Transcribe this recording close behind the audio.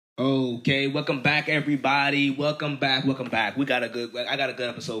Okay, welcome back, everybody. Welcome back. I got a good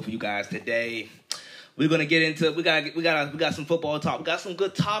episode for you guys today. We're gonna get into we got some football talk. We got some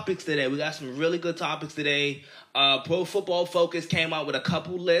good topics today. We got some really good topics today. Pro Football Focus came out with a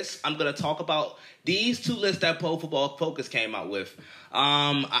couple lists. I'm gonna talk about these two lists that Pro Football Focus came out with.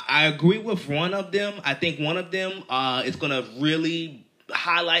 I agree with one of them. I think one of them is gonna really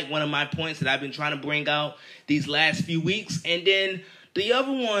highlight one of my points that I've been trying to bring out these last few weeks, and then the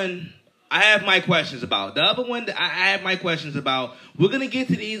other one, I have my questions about. The other one, I have my questions about. We're gonna get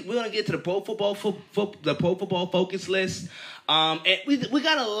to these. We're gonna get to the Pro Football Focus list. And we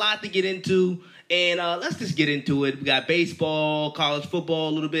got a lot to get into. And let's just get into it. We got baseball, college football,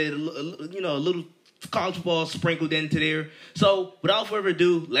 a little college football sprinkled into there. So without further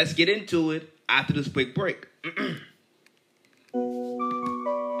ado, let's get into it after this quick break.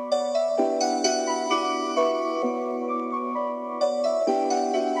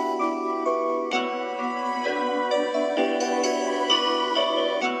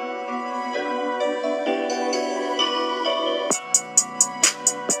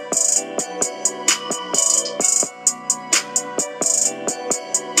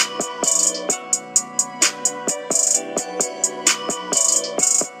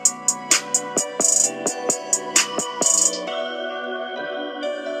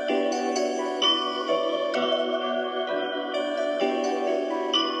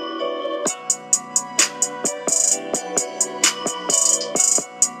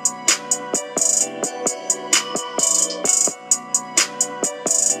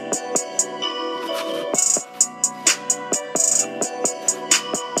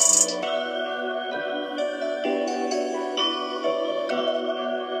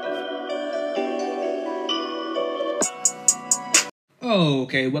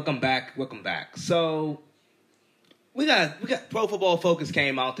 Okay, welcome back. So we got Pro Football Focus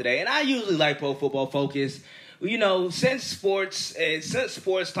came out today, and I usually like Pro Football Focus. You know, since sports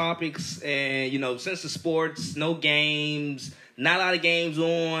topics, and since the sports, no games, not a lot of games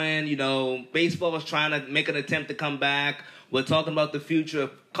on. Baseball was trying to make an attempt to come back. We're talking about the future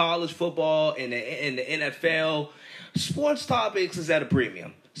of college football and the NFL. Sports topics is at a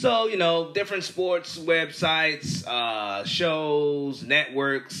premium. So, different sports websites, shows,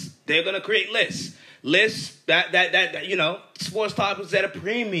 networks, they're going to create lists. Lists that sports topics at a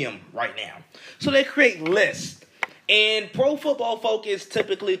premium right now. So they create lists. And Pro Football Focus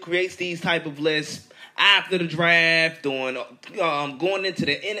typically creates these type of lists after the draft, going into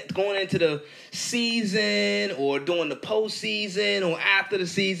the season, or during the postseason, or after the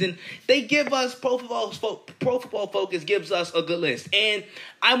season. They give us Pro Football Focus gives us a good list. And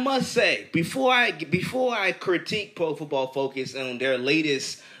I must say, before I critique Pro Football Focus on their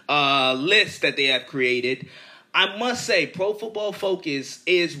latest list that they have created, I must say Pro Football Focus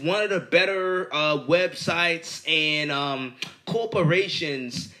is one of the better websites and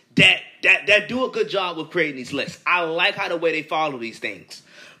corporations that do a good job with creating these lists. I like how the way they follow these things.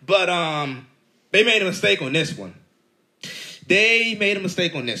 But they made a mistake on this one.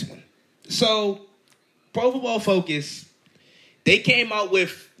 So Pro Football Focus, they came out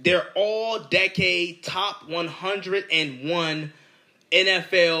with their all-decade top 101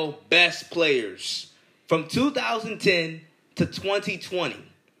 NFL best players from 2010 to 2020.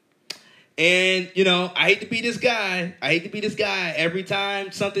 And, I hate to be this guy. Every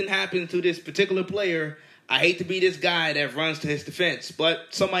time something happens to this particular player, I hate to be this guy that runs to his defense. But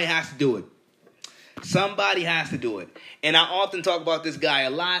somebody has to do it. And I often talk about this guy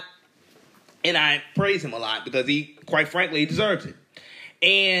a lot. And I praise him a lot because he, quite frankly, he deserves it.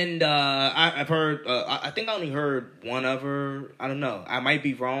 And I've heard, I think I only heard one other, I don't know. I might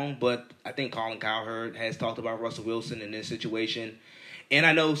be wrong, but I think Colin Cowherd has talked about Russell Wilson in this situation. And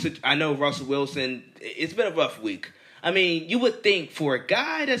I know Russell Wilson, it's been a rough week. I mean, you would think for a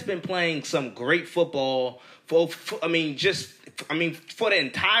guy that's been playing some great football for the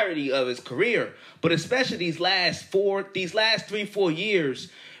entirety of his career, but especially these last 3-4 years,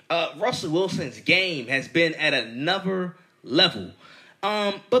 Russell Wilson's game has been at another level.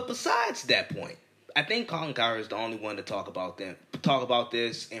 But besides that point, I think Colin Cowherd is the only one to talk about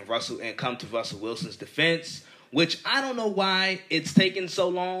this and come to Russell Wilson's defense, which I don't know why it's taken so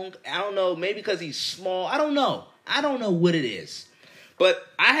long. I don't know, maybe because he's small. I don't know what it is. But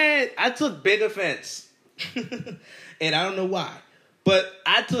I took big offense, and I don't know why. But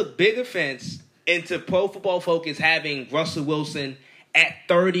I took big offense into Pro Football Focus having Russell Wilson at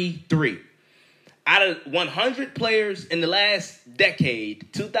 33. Out of 100 players in the last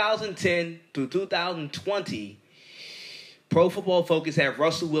decade, 2010 through 2020, Pro Football Focus had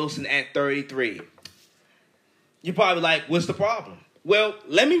Russell Wilson at 33. You're probably like, what's the problem? Well,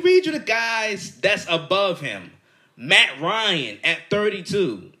 let me read you the guys that's above him. Matt Ryan at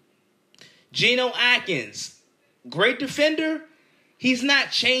 32. Geno Atkins, great defender. He's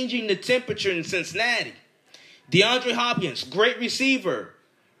not changing the temperature in Cincinnati. DeAndre Hopkins, great receiver.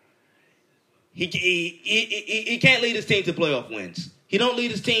 He can't lead his team to playoff wins. He don't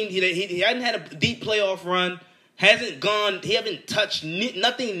lead his team. He hasn't had a deep playoff run. He haven't touched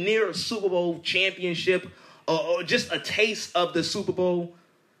nothing near a Super Bowl championship or just a taste of the Super Bowl.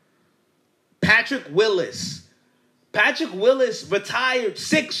 Patrick Willis. Patrick Willis retired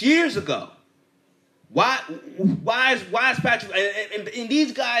 6 years ago. Why is Patrick and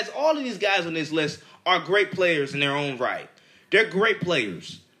these guys, all of these guys on this list are great players in their own right. They're great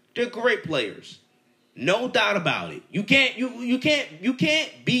players. No doubt about it. You can't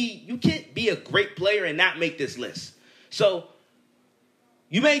be a great player and not make this list. So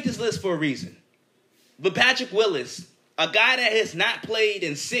you made this list for a reason. But Patrick Willis, a guy that has not played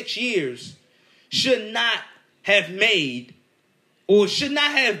in 6 years, should not have made or should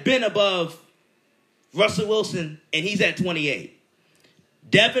not have been above Russell Wilson, and he's at 28.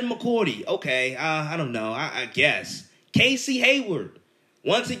 Devin McCourty, okay, I don't know, I guess. Casey Hayward,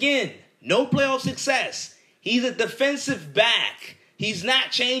 once again, no playoff success. He's a defensive back. He's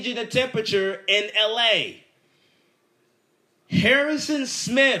not changing the temperature in L.A. Harrison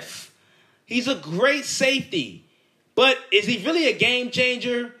Smith, he's a great safety, but is he really a game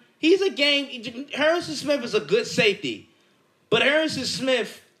changer? Harrison Smith is a good safety, but Harrison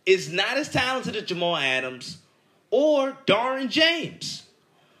Smith is not as talented as Jamal Adams or Darren James.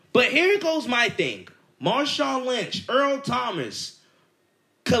 But here goes my thing. Marshawn Lynch, Earl Thomas,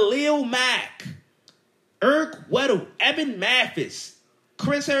 Khalil Mack, Eric Weddle, Evan Mathis,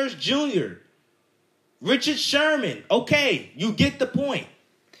 Chris Harris Jr., Richard Sherman. Okay, you get the point.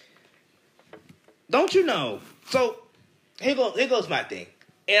 Don't you know? So here goes my thing.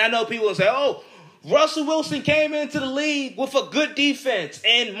 And I know people will say, oh, Russell Wilson came into the league with a good defense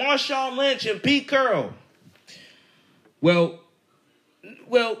and Marshawn Lynch and Pete Carroll. Well,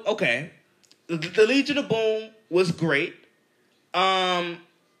 okay. The Legion of Boom was great.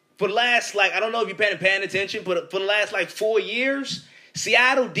 For the last, I don't know if you've been paying attention, but for the last, 4 years,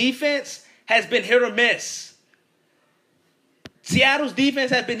 Seattle defense has been hit or miss. Seattle's defense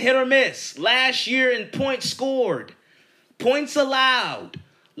has been hit or miss. Last year in points scored, points allowed.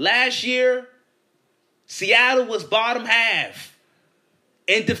 Last year, Seattle was bottom half.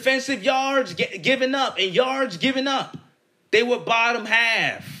 In defensive yards given up and yards given up, they were bottom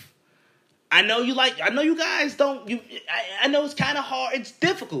half. I know you guys don't. I know it's kind of hard. It's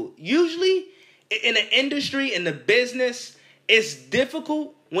difficult. Usually, in the industry, in the business, it's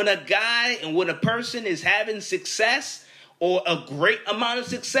difficult when a guy and when a person is having success or a great amount of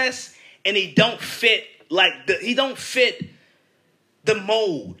success, and he don't fit the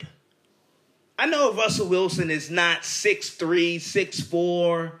mold. I know Russell Wilson is not 6'3",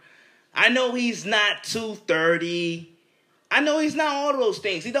 6'4". I know he's not 230. I know he's not all of those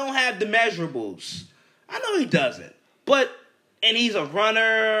things. He don't have the measurables. I know he doesn't. And he's a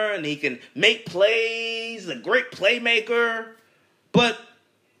runner, and he can make plays, a great playmaker. But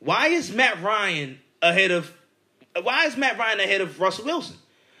why is Matt Ryan ahead of Russell Wilson?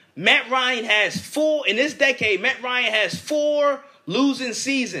 Matt Ryan has in this decade, Matt Ryan has 4 losing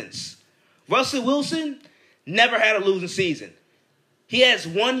seasons. Russell Wilson never had a losing season. He has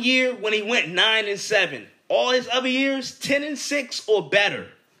 1 year when he went 9-7. All his other years, 10-6 or better.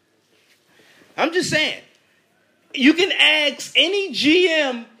 I'm just saying. You can ask any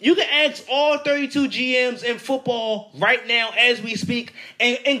GM. You can ask all 32 GMs in football right now as we speak,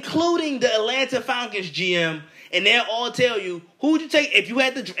 including the Atlanta Falcons GM, and they'll all tell you who would you take if you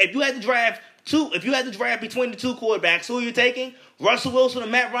had to draft between the two quarterbacks. Who are you taking? Russell Wilson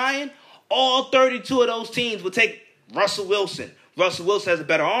and Matt Ryan. All 32 of those teams would take Russell Wilson. Russell Wilson has a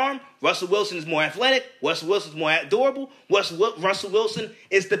better arm. Russell Wilson is more athletic. Russell Wilson is more durable. Russell Wilson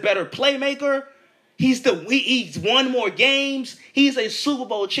is the better playmaker. He's won more games. He's a Super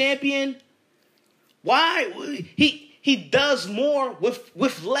Bowl champion. Why? He does more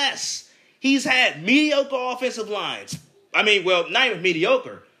with less. He's had mediocre offensive lines. I mean, well, not even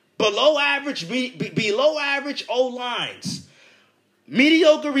mediocre. Below average O-lines.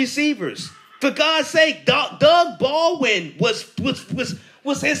 Mediocre receivers. For God's sake, Doug Baldwin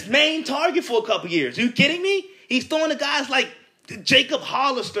was his main target for a couple years. Are you kidding me? He's throwing to guys like Jacob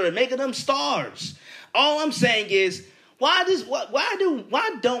Hollister and making them stars. All I'm saying is, why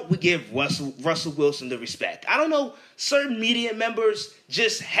don't we give Russell Wilson the respect? I don't know. Certain media members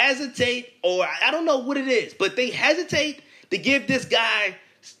just hesitate, or I don't know what it is, but they hesitate to give this guy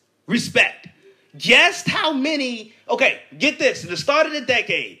respect. Guess how many, okay, get this, at the start of the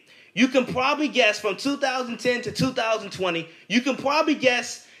decade, you can probably guess from 2010 to 2020, you can probably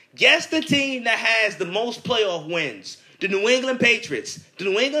guess the team that has the most playoff wins. The New England Patriots. The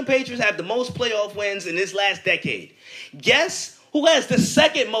New England Patriots have the most playoff wins in this last decade. Guess who has the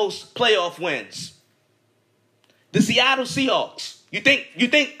second most playoff wins? The Seattle Seahawks. You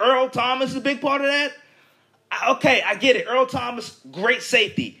think Earl Thomas is a big part of that? Okay, I get it. Earl Thomas, great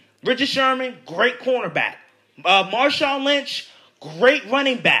safety. Richard Sherman, great cornerback. Marshawn Lynch, great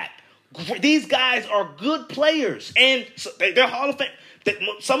running back. These guys are good players, and they're Hall of Fame.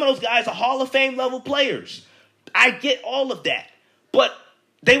 Some of those guys are Hall of Fame level players. I get all of that, but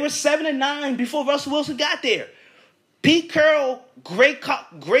they were 7-9 before Russell Wilson got there. Pete Carroll, great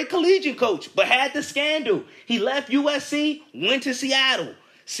collegiate coach, but had the scandal. He left USC, went to Seattle.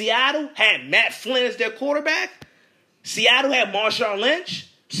 Seattle had Matt Flynn as their quarterback. Seattle had Marshawn Lynch.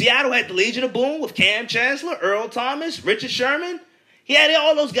 Seattle had the Legion of Boom with Cam Chancellor, Earl Thomas, Richard Sherman. He had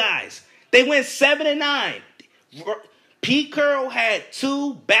all those guys. They went 7-9. Pete Carroll had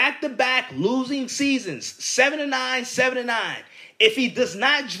 2 back-to-back losing seasons, 7-9, 7-9. If he does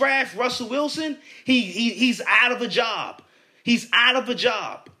not draft Russell Wilson, he's out of a job. He's out of a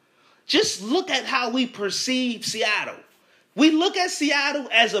job. Just look at how we perceive Seattle. We look at Seattle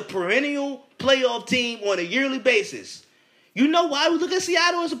as a perennial playoff team on a yearly basis. You know why we look at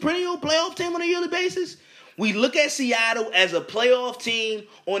Seattle as a perennial playoff team on a yearly basis? We look at Seattle as a playoff team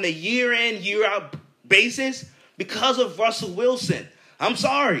on a year-in, year-out basis because of Russell Wilson. I'm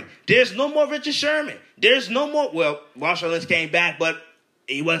sorry. There's no more Richard Sherman. There's no more. Well, Marshawn Lynch came back, but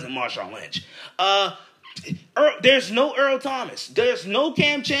he wasn't Marshawn Lynch. There's no Earl Thomas. There's no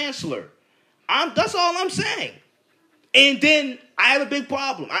Cam Chancellor. That's all I'm saying. And then I have a big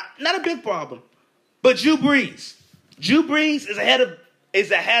problem. Not a big problem, but Drew Brees. Drew Brees is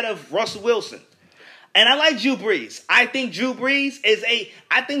ahead of Russell Wilson. And I like Drew Brees. I think Drew Brees is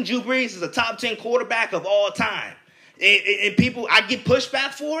a top 10 quarterback of all time. And people, I get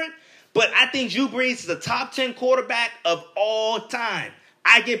pushback for it, but I think Drew Brees is a top 10 quarterback of all time.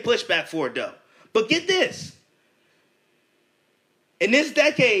 I get pushback for it, though. But get this. In this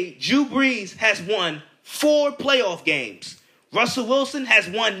decade, Drew Brees has won 4 playoff games. Russell Wilson has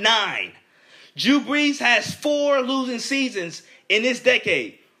won 9. Drew Brees has 4 losing seasons in this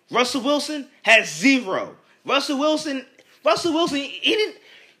decade. Russell Wilson has 0. Russell Wilson, he didn't,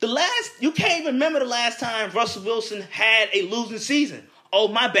 you can't even remember the last time Russell Wilson had a losing season. Oh,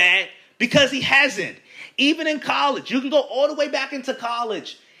 my bad. Because he hasn't. Even in college, you can go all the way back into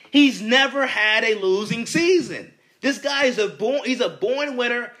college. He's never had a losing season. This guy is he's a born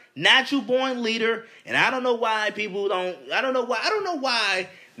winner, natural born leader, and I don't know why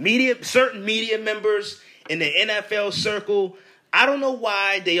certain media members in the NFL circle, I don't know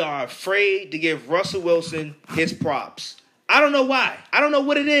why they are afraid to give Russell Wilson his props. I don't know why. I don't know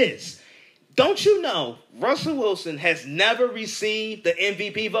what it is. Don't you know Russell Wilson has never received the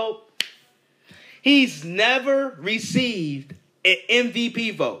MVP vote? He's never received an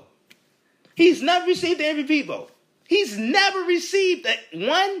MVP vote. He's never received the MVP vote. He's never received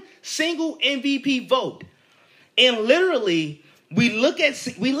one single MVP vote. And literally, we look at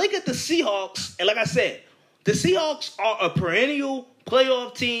the Seahawks, and like I said, the Seahawks are a perennial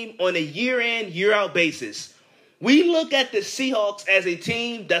playoff team on a year-in, year-out basis. We look at the Seahawks as a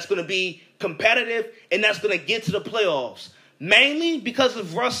team that's going to be competitive and that's going to get to the playoffs, mainly because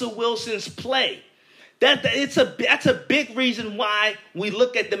of Russell Wilson's play. That's a big reason why we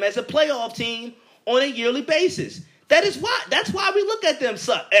look at them as a playoff team on a yearly basis. That's why we look at them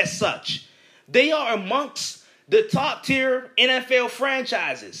as such. They are amongst the top-tier NFL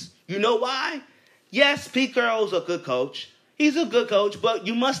franchises. You know why? Yes, Pete Carroll's a good coach. He's a good coach, but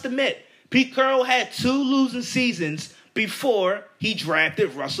you must admit, Pete Carroll had 2 losing seasons before he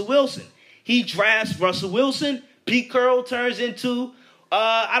drafted Russell Wilson. He drafts Russell Wilson. Pete Carroll turns into,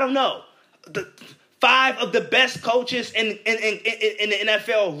 the 5 of the best coaches in the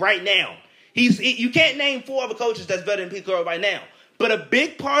NFL right now. You can't name 4 other coaches that's better than Pete Carroll right now. But a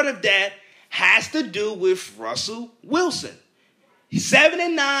big part of that has to do with Russell Wilson.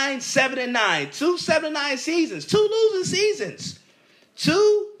 7-9, 7-9, 2 7-9 seasons, 2 losing seasons.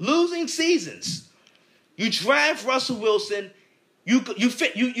 2 losing seasons. You draft Russell Wilson, you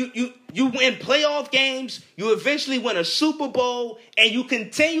win playoff games, you eventually win a Super Bowl, and you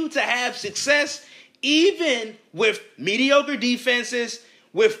continue to have success even with mediocre defenses,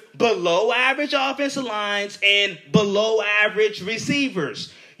 with below average offensive lines and below average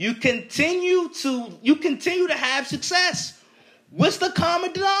receivers. You continue to have success. What's the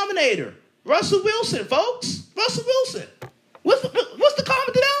common denominator? Russell Wilson, folks. Russell Wilson. What's the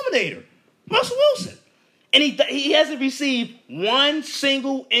common denominator? Russell Wilson. And he hasn't received one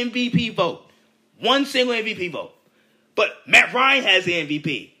single MVP vote. One single MVP vote. But Matt Ryan has the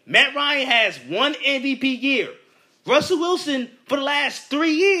MVP. Matt Ryan has one MVP year. Russell Wilson, for the last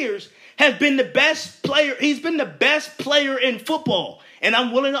 3 years, has been the best player. He's been the best player in football. And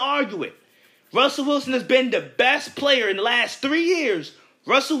I'm willing to argue it. Russell Wilson has been the best player in the last 3 years.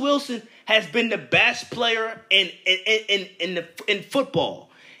 Russell Wilson has been the best player in football.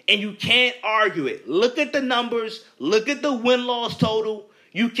 And you can't argue it. Look at the numbers. Look at the win-loss total.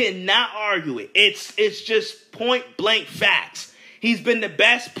 You cannot argue it. It's just point-blank facts. He's been the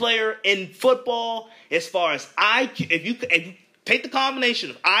best player in football as far as IQ. If you take the combination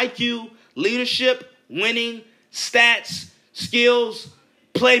of IQ, leadership, winning, stats, skills,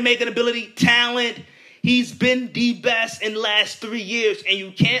 playmaking ability, talent, he's been the best in the last 3 years, and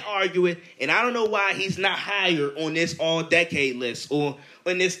you can't argue it. And I don't know why he's not higher on this all-decade list or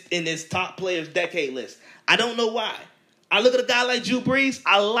in this top players decade list. I don't know why. I look at a guy like Drew Brees.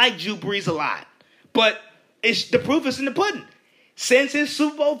 I like Drew Brees a lot, but the proof is in the pudding. Since his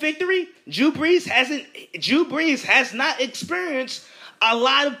Super Bowl victory, Drew Brees has not experienced a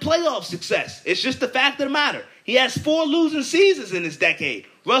lot of playoff success. It's just the fact of the matter. He has 4 losing seasons in this decade.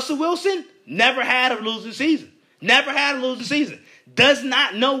 Russell Wilson never had a losing season. Never had a losing season. Does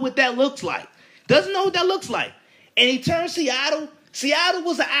not know what that looks like. Doesn't know what that looks like. And he turned Seattle. Seattle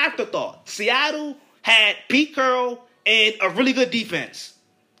was an afterthought. Seattle had Pete Carroll and a really good defense.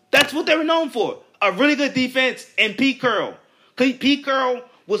 That's what they were known for. A really good defense and Pete Carroll. Pete Carroll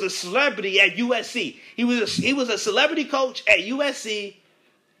was a celebrity at USC. He was a celebrity coach at USC,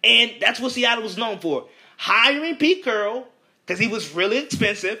 and that's what Seattle was known for. Hiring Pete Carroll, because he was really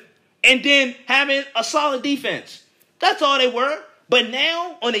expensive, and then having a solid defense. That's all they were. But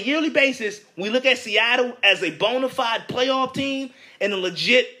now, on a yearly basis, we look at Seattle as a bona fide playoff team and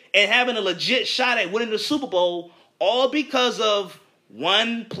having a legit shot at winning the Super Bowl, all because of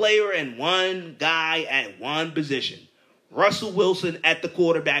one player and one guy at one position. Russell Wilson at the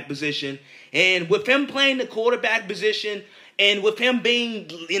quarterback position. And with him playing the quarterback position and with him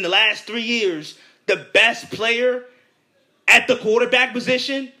being, in the last 3 years, the best player at the quarterback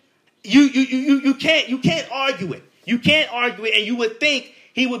position, you can't argue it. You can't argue it, and you would think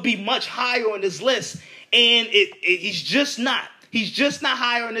he would be much higher on this list, and he's just not. He's just not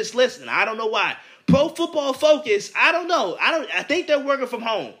higher on this list, and I don't know why. Pro Football Focus, I don't know. I think they're working from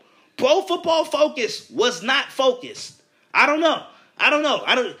home. Pro Football Focus was not focused. I don't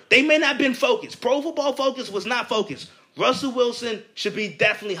know. They may not have been focused. Pro Football Focus was not focused. Russell Wilson should be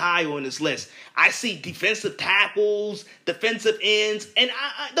definitely higher on this list. I see defensive tackles, defensive ends, and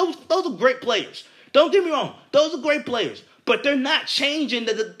those are great players. Don't get me wrong; those are great players. But they're not changing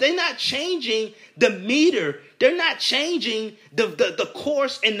they're not changing the meter. They're not changing the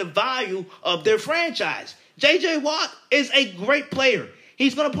course and the value of their franchise. J.J. Watt is a great player.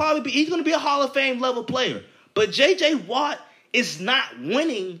 He's gonna be a Hall of Fame level player. But J.J. Watt is not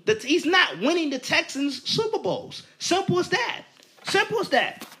winning the Texans Super Bowls. Simple as that. Simple as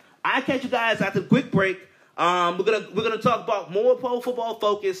that. I'll catch you guys after a quick break. We're gonna talk about more Pro Football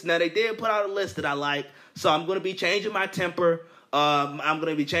Focus. Now they did put out a list that I like, so I'm gonna be changing my temper. I'm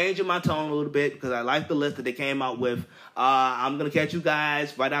gonna be changing my tone a little bit because I like the list that they came out with. I'm gonna catch you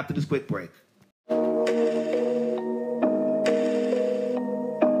guys right after this quick break.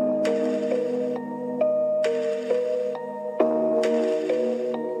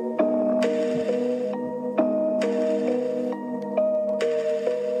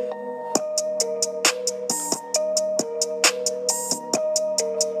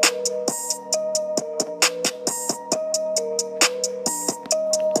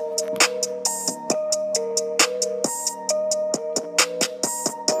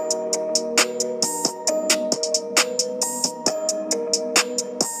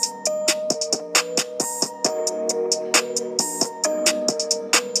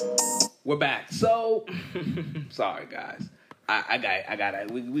 We're back. So, sorry guys. I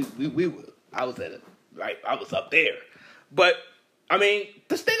was up there. But I mean,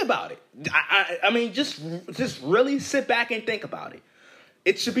 just think about it. I mean, just really sit back and think about it.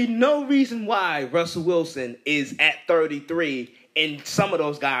 It should be no reason why Russell Wilson is at 33 and some of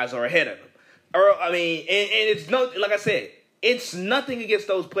those guys are ahead of him. And it's like I said, it's nothing against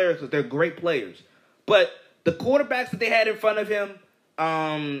those players because they're great players. But the quarterbacks that they had in front of him,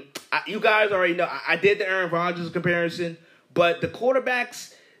 you guys already know. I did the Aaron Rodgers comparison, but the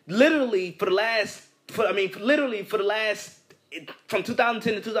quarterbacks, literally for the last, from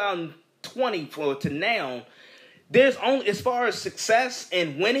 2010 to 2020 to now, there's only, as far as success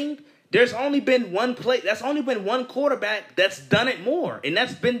and winning, There's only been one that's only been one quarterback that's done it more, and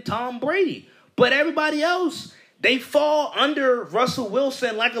that's been Tom Brady. But everybody else, they fall under Russell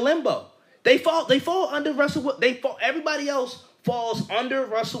Wilson like a limbo. They fall under Russell. Everybody else falls under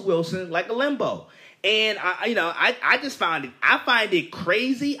Russell Wilson like a limbo. And I just find it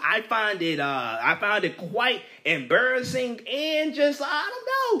crazy. I found it quite embarrassing, and just I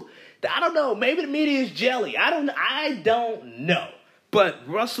don't know. Maybe the media is jelly. I don't know. But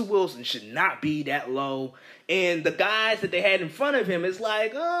Russell Wilson should not be that low. And the guys that they had in front of him is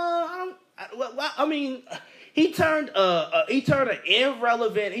like, he turned an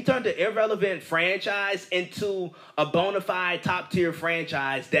irrelevant franchise into a bona fide top tier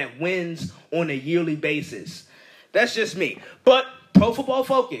franchise that wins on a yearly basis. That's just me. But Pro Football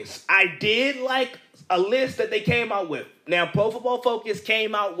Focus, I did like a list that they came out with. Now, Pro Football Focus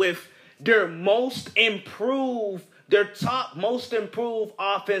came out with their top most improved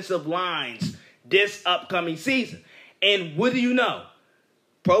offensive lines this upcoming season. And what do you know?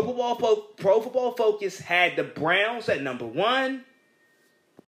 Pro Football Focus had the Browns at number 1,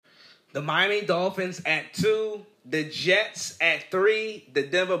 the Miami Dolphins at 2, the Jets at 3, the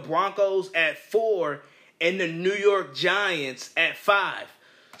Denver Broncos at 4, and the New York Giants at 5.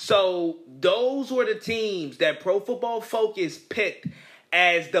 So those were the teams that Pro Football Focus picked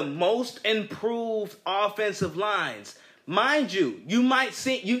as the most improved offensive lines. Mind you,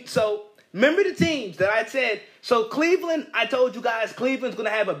 so remember the teams that I said. So Cleveland, I told you guys, Cleveland's going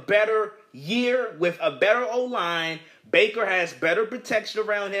to have a better year with a better O-line. Baker has better protection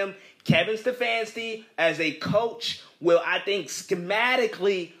around him. Kevin Stefanski, as a coach, will, I think,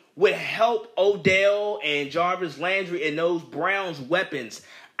 schematically would help Odell and Jarvis Landry and those Browns weapons.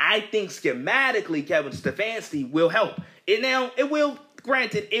 I think schematically, Kevin Stefanski will help.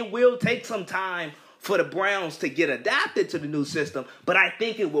 Granted, it will take some time for the Browns to get adapted to the new system, but I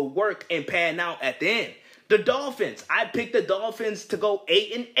think it will work and pan out at the end. The Dolphins, I picked the Dolphins to go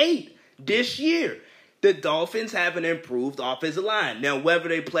 8-8 this year. The Dolphins have an improved offensive line. Now, whether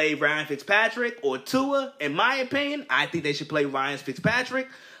they play Ryan Fitzpatrick or Tua, in my opinion, I think they should play Ryan Fitzpatrick.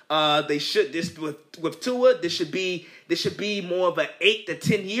 They should with Tua. This should be more of an 8 to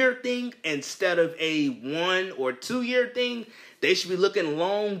 10 year thing instead of a 1 or 2 year thing. They should be looking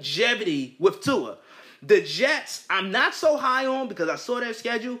longevity with Tua. The Jets, I'm not so high on because I saw their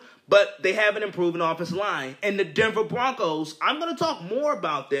schedule, but they have an improving offensive line. And the Denver Broncos, I'm going to talk more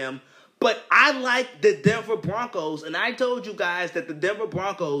about them, but I like the Denver Broncos, and I told you guys that the Denver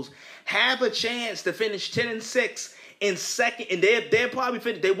Broncos have a chance to finish 10-6 in second, and they're probably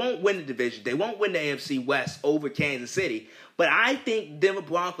finished. They won't win the division. They won't win the AFC West over Kansas City, but I think Denver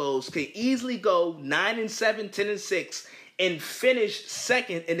Broncos can easily go 9-7, 10-6, and finish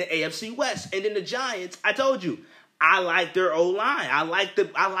second in the AFC West. And then the Giants, I told you, I like their O-line. I like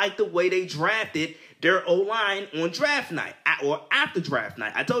the way they drafted their O-line on draft night or after draft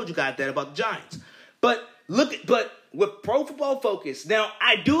night. I told you guys that about the Giants. But with Pro Football Focus, now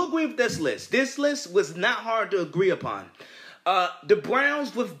I do agree with this list. This list was not hard to agree upon. The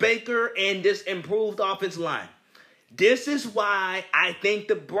Browns with Baker and this improved offensive line. This is why I think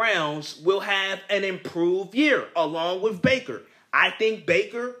the Browns will have an improved year along with Baker. I think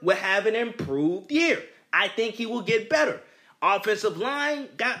Baker will have an improved year. I think he will get better. Offensive line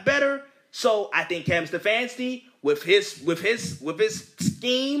got better. So I think Kevin Stefanski with his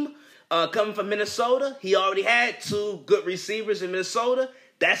scheme coming from Minnesota, he already had 2 good receivers in Minnesota.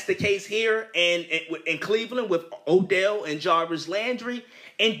 That's the case here in Cleveland with Odell and Jarvis Landry.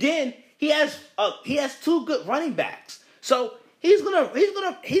 And then he has 2 good running backs. So he's gonna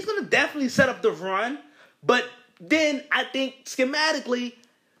definitely set up the run. But then I think schematically,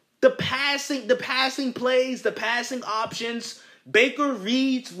 the passing plays, the passing options, Baker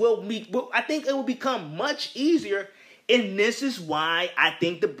reads I think it will become much easier. And this is why I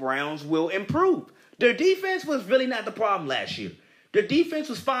think the Browns will improve. Their defense was really not the problem last year. Their defense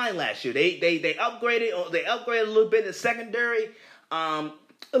was fine last year. They upgraded. They upgraded a little bit in the secondary.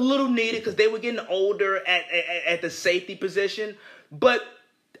 A little needed because they were getting older at the safety position. But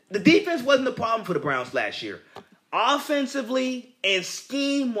the defense wasn't the problem for the Browns last year. Offensively and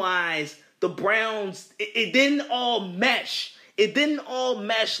scheme-wise, the Browns, it didn't all mesh. It didn't all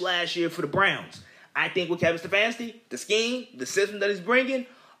mesh last year for the Browns. I think with Kevin Stefanski, the scheme, the system that he's bringing,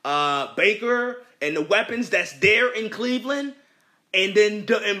 Baker, and the weapons that's there in Cleveland, and then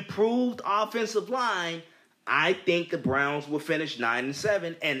the improved offensive line, I think the Browns will finish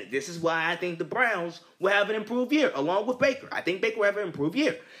 9-7, and this is why I think the Browns will have an improved year, along with Baker. I think Baker will have an improved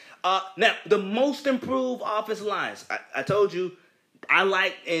year. Now, the most improved offensive lines, I told you, I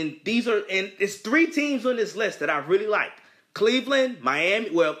like, and it's 3 teams on this list that I really like. Cleveland, Miami,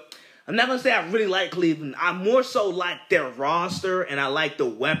 let I'm not going to say I really like Cleveland. I more so like their roster and I like the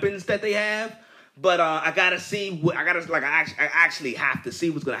weapons that they have. But I got to see. I actually have to see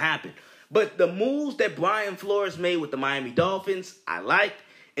what's going to happen. But the moves that Brian Flores made with the Miami Dolphins, I like.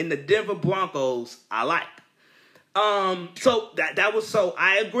 And the Denver Broncos, I like. So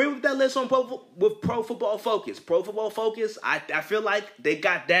I agree with that list on Pro Football Focus. Pro Football Focus, I feel like they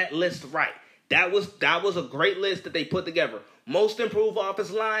got that list right. That was a great list that they put together. Most improved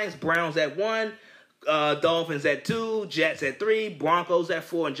offensive lines, Browns at 1, Dolphins at 2, Jets at 3, Broncos at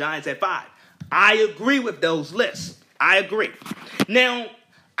 4, and Giants at 5. I agree with those lists. I agree. Now,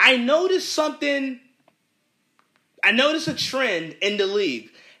 I noticed a trend in the league.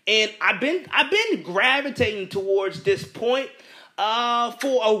 And I've been gravitating towards this point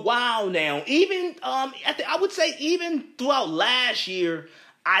for a while now. Even I would say even throughout last year,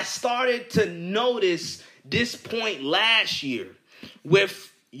 I started to notice this point last year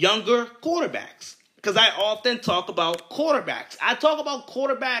with younger quarterbacks. Because I often talk about quarterbacks. I talk about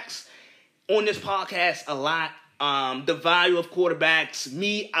quarterbacks on this podcast a lot. The value of quarterbacks,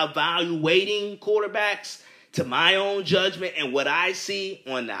 me evaluating quarterbacks to my own judgment and what I see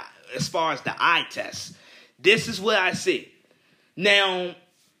as far as the eye test. This is what I see. Now,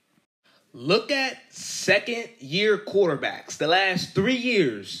 look at second-year quarterbacks. The last 3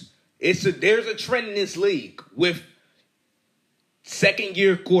 years, there's a trend in this league with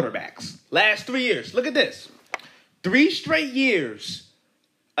second-year quarterbacks. Last 3 years. Look at this. 3 straight years,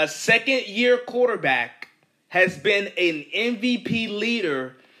 a second-year quarterback has been an MVP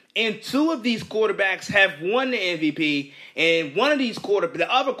leader, and 2 of these quarterbacks have won the MVP, and one of these the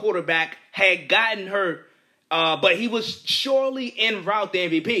other quarterback had gotten hurt, but he was surely en route to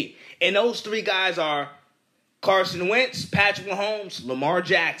MVP. And those 3 guys are Carson Wentz, Patrick Mahomes, Lamar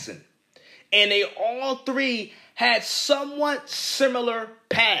Jackson. And they all 3 had somewhat similar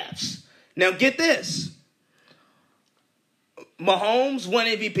paths. Now get this. Mahomes won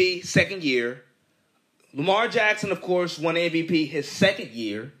MVP second year. Lamar Jackson, of course, won MVP his second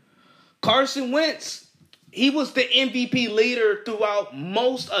year. Carson Wentz, he was the MVP leader throughout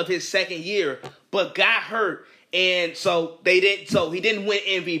most of his second year, but got hurt, and so he didn't win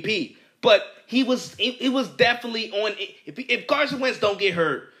MVP. But he was definitely on. If Carson Wentz don't get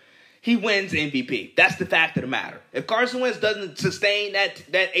hurt, he wins MVP. That's the fact of the matter. If Carson Wentz doesn't sustain that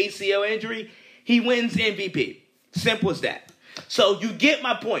ACL injury, he wins MVP. Simple as that. So you get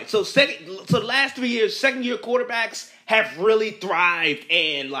my point. So the last 3 years, second-year quarterbacks have really thrived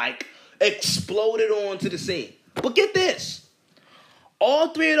and exploded onto the scene. But get this. All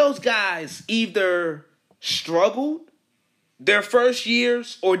 3 of those guys either struggled their first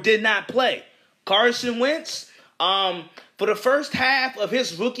years or did not play. Carson Wentz, for the first half of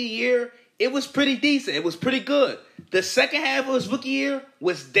his rookie year, it was pretty decent. It was pretty good. The second half of his rookie year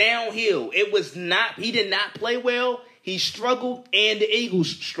was downhill. He did not play well. He struggled, and the Eagles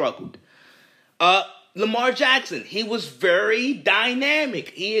struggled. Lamar Jackson, he was very dynamic.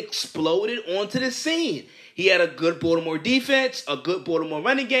 He exploded onto the scene. He had a good Baltimore defense, a good Baltimore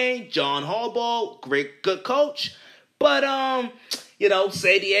running game, John Harbaugh, good coach. But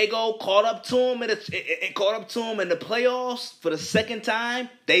San Diego caught up to him in the playoffs for the second time.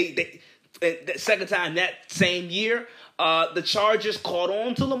 The second time that same year. The Chargers caught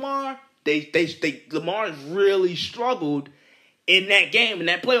on to Lamar. Lamar really struggled in that game, in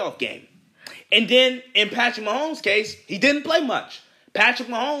that playoff game. And then in Patrick Mahomes' case, he didn't play much. Patrick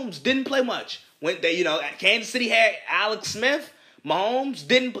Mahomes didn't play much. When Kansas City had Alex Smith, Mahomes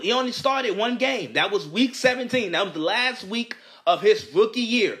he only started 1 game. That was week 17. That was the last week of his rookie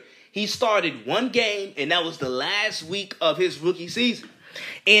year. He started 1 game, and that was the last week of his rookie season.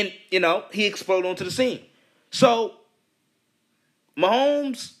 And, he exploded onto the scene. So,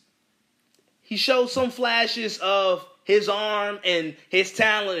 Mahomes, he showed some flashes of his arm and his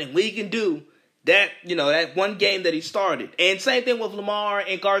talent and what he can do. That 1 game that he started. And same thing with Lamar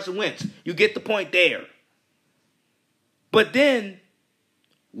and Carson Wentz. You get the point there. But then,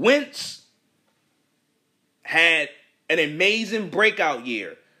 Wentz had an amazing breakout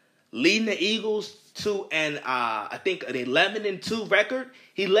year, leading the Eagles to an 11-2 record.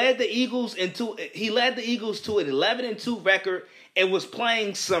 He led the Eagles to an 11-2 record and was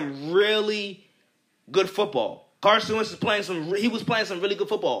playing some really good football. Carson Wentz was playing some really good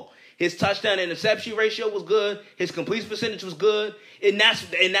football. His touchdown interception ratio was good. His completion percentage was good. And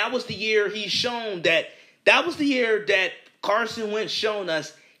that was the year that was the year that Carson Wentz shown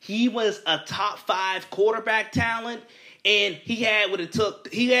us he was a top 5 quarterback talent, and he had what it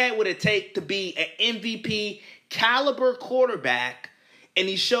take to be an MVP caliber quarterback, and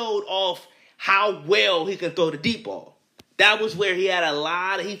he showed off how well he can throw the deep ball. That was where he had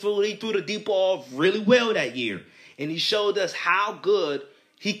he threw the deep ball really well that year. And he showed us how good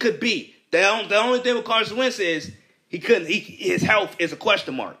he could be. The only thing with Carson Wentz is his health is a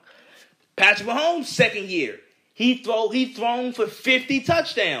question mark. Patrick Mahomes' second year, he thrown for 50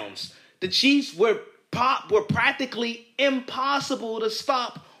 touchdowns. The Chiefs were practically impossible to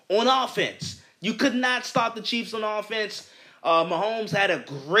stop on offense. You could not stop the Chiefs on offense. Mahomes had a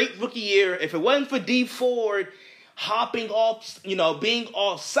great rookie year. If it wasn't for Dee Ford hopping off, being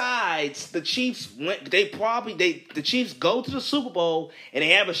off sides, the Chiefs the Chiefs go to the Super Bowl and they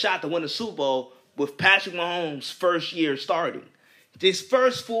have a shot to win the Super Bowl with Patrick Mahomes' first year starting. This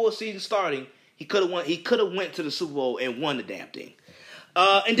first full season starting, he could have went to the Super Bowl and won the damn thing.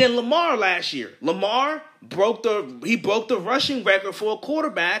 And then Lamar last year. Lamar broke the rushing record for a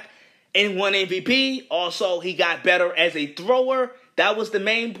quarterback and won MVP. Also, he got better as a thrower. That was the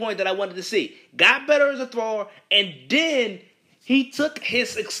main point that I wanted to see. Got better as a thrower, and then he took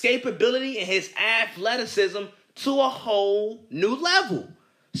his escapability and his athleticism to a whole new level.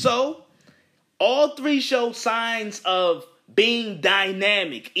 So, all three show signs of being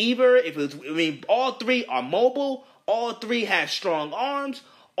dynamic. All three are mobile. All three have strong arms.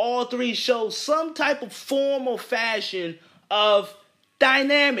 All three show some type of form or fashion of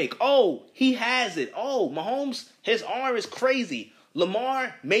dynamic. Oh, he has it. Oh, Mahomes, his arm is crazy.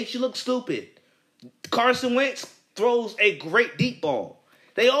 Lamar makes you look stupid. Carson Wentz throws a great deep ball.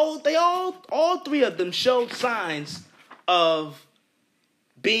 All three of them showed signs of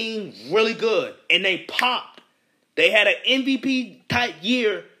being really good, and they popped. They had an MVP type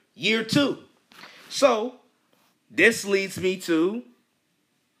year 2. So this leads me to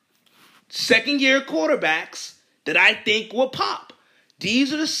second-year quarterbacks that I think will pop.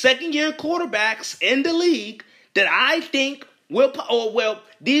 These are the second-year quarterbacks in the league that I think will pop.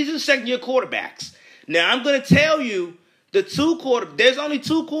 These are the second-year quarterbacks. Now, I'm going to tell you there's only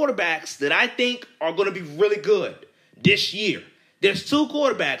two quarterbacks that I think are going to be really good this year. There's two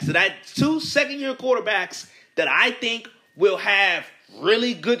second-year quarterbacks that I think will have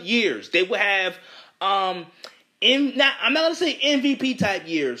really good years. They will have, I'm not going to say MVP type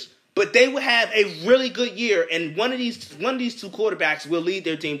years, but they will have a really good year, and one of these two quarterbacks will lead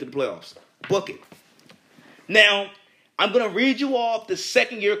their team to the playoffs. Book it. Now, I'm gonna read you off the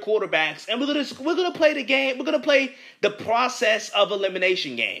second-year quarterbacks, and we're gonna play the game. We're gonna play the process of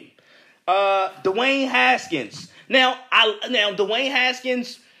elimination game. Dwayne Haskins. Now Dwayne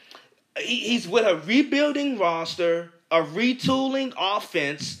Haskins, he's with a rebuilding roster, a retooling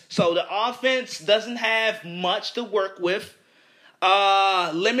offense, so the offense doesn't have much to work with.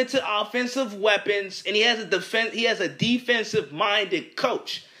 Limited offensive weapons, and he has a defensive-minded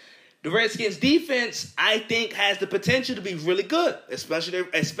coach. The Redskins' defense, I think, has the potential to be really good,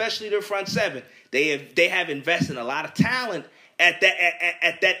 especially their front seven. They have invested a lot of talent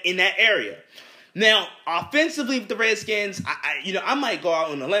in that area. Now, offensively, with the Redskins, I might go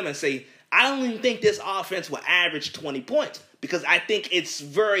out on a limb and say I don't even think this offense will average 20 points because I think it's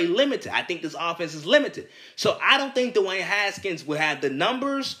very limited. I think this offense is limited. So I don't think Dwayne Haskins will have the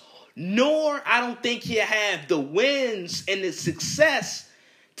numbers, nor I don't think he'll have the wins and the success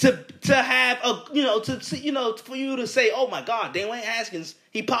to have for you to say, oh my God, Dwayne Haskins,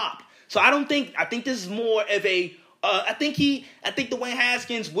 he popped. So I think this is more of a I think Dwayne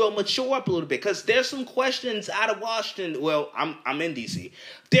Haskins will mature up a little bit because there's some questions out of Washington. Well, I'm in DC.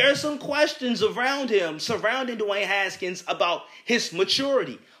 There are some questions surrounding Dwayne Haskins about his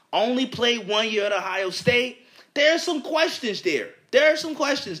maturity. Only played 1 year at Ohio State. There are some questions there.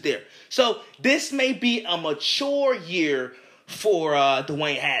 So this may be a mature year for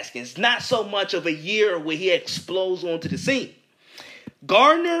Dwayne Haskins. Not so much of a year where he explodes onto the scene.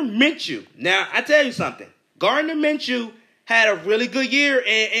 Gardner Minshew. Now, I tell you something. Gardner Minshew had a really good year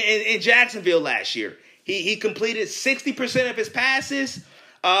in Jacksonville last year. He completed 60% of his passes.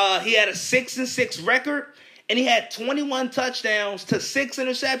 He had a 6-6 record, and he had 21 touchdowns to 6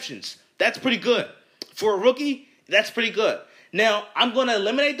 interceptions. That's pretty good. For a rookie, that's pretty good. Now, I'm going to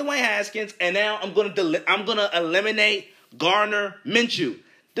eliminate Dwayne Haskins, and now I'm going to eliminate Gardner Minshew.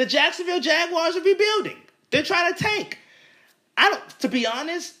 The Jacksonville Jaguars are rebuilding. They're trying to tank. To be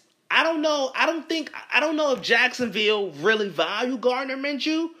honest, I don't know if Jacksonville really value Gardner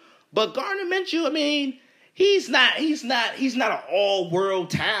Minshew, but Gardner Minshew, I mean, he's not an all-world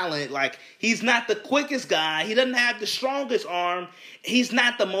talent. Like, he's not the quickest guy. He doesn't have the strongest arm. He's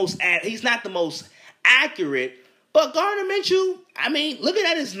not the most accurate. But Gardner Minshew, I mean, looking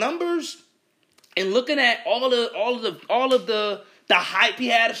at his numbers and looking at all of the hype he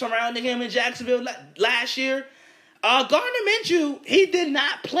had surrounding him in Jacksonville last year, Gardner Minshew, he did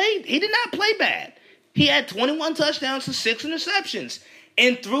not play bad. He had 21 touchdowns and 6 interceptions.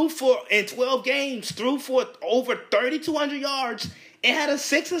 And in 12 games, threw for over 3,200 yards and had a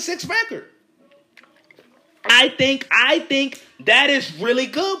 6-6 record. I think that is really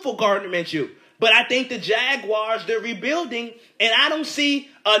good for Gardner Minshew. But I think the Jaguars, they're rebuilding, and I don't see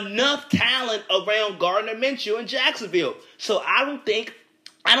enough talent around Gardner Minshew in Jacksonville. So I don't think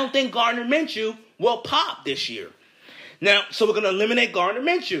Gardner Minshew will pop this year. Now, so we're going to eliminate Gardner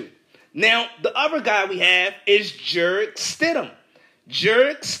Minshew. Now, the other guy we have is Jarrett Stidham.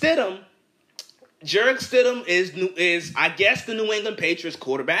 Jarrett Stidham is I guess the New England Patriots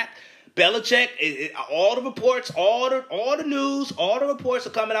quarterback. Belichick, all the reports, all the news, all the reports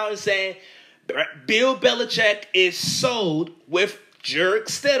are coming out and saying Bill Belichick is sold with Jarrett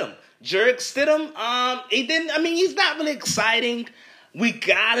Stidham. Jarrett Stidham, he's not really exciting. We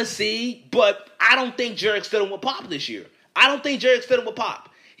gotta see, but I don't think Jarrett Stidham will pop this year. I don't think Jarrett Stidham will pop.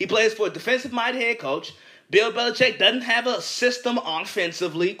 He plays for a defensive-minded head coach. Bill Belichick doesn't have a system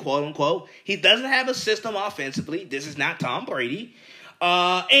offensively, quote unquote. He doesn't have a system offensively. This is not Tom Brady.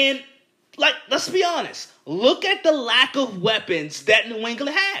 Let's be honest. Look at the lack of weapons that New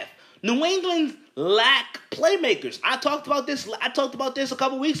England have. New England lack playmakers. I talked about this a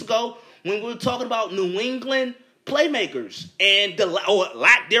couple weeks ago when we were talking about New England playmakers and the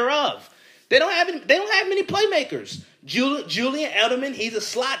lack thereof. They don't have many playmakers. Julian Edelman, he's a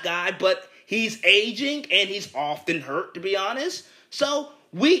slot guy, but he's aging and he's often hurt, to be honest. So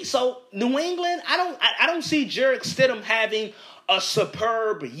New England, I don't see Jarrett Stidham having a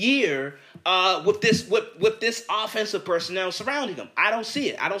superb year with this offensive personnel surrounding him. I don't see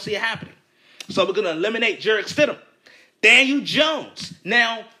it. I don't see it happening. So we're gonna eliminate Jarrett Stidham. Daniel Jones.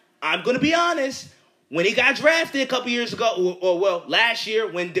 Now, I'm gonna be honest. When he got drafted a couple years ago, or last year,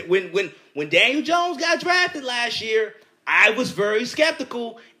 when Daniel Jones got drafted last year, I was very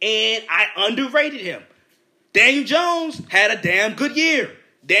skeptical and I underrated him. Daniel Jones had a damn good year.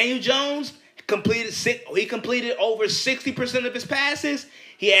 Daniel Jones completed over 60% of his passes.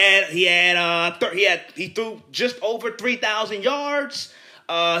 He threw just over 3,000 yards.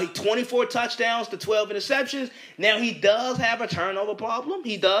 24 touchdowns to 12 interceptions. Now, he does have a turnover problem.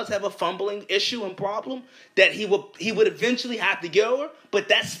 He does have a fumbling issue and problem that he would eventually have to get over, but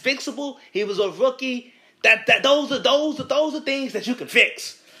that's fixable. He was a rookie. Those are things that you can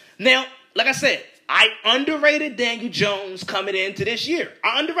fix. Now, like I said, I underrated Daniel Jones coming into this year.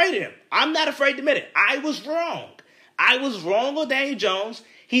 I underrated him. I'm not afraid to admit it. I was wrong. I was wrong on Daniel Jones.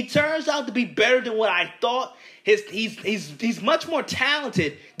 He turns out to be better than what I thought. He's much more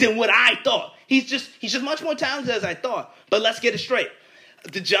talented than what I thought. He's just much more talented as I thought. But let's get it straight.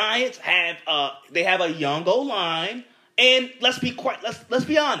 The Giants have a young O-line, and let's be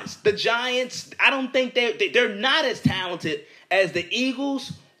honest. The Giants, I don't think they're not as talented as the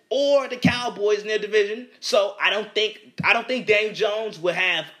Eagles or the Cowboys in their division. So I don't think Daniel Jones will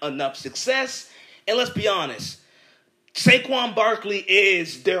have enough success. And let's be honest. Saquon Barkley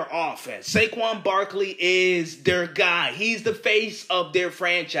is their offense. Saquon Barkley is their guy. He's the face of their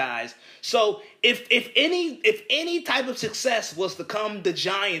franchise. So if any type of success was to come the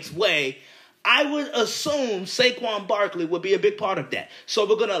Giants' way, I would assume Saquon Barkley would be a big part of that. So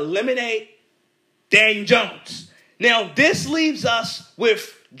we're going to eliminate Daniel Jones. Now, this leaves us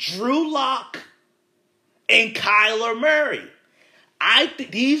with Drew Lock and Kyler Murray.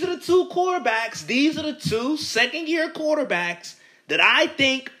 These are the two quarterbacks. These are the two second-year quarterbacks that I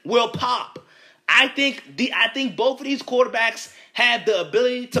think will pop. I think both of these quarterbacks have the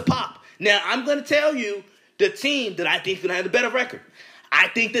ability to pop. Now, I'm going to tell you the team that I think is going to have the better record. I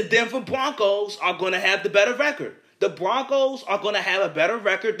think the Denver Broncos are going to have the better record. The Broncos are going to have a better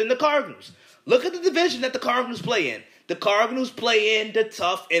record than the Cardinals. Look at the division that the Cardinals play in. The Cardinals play in the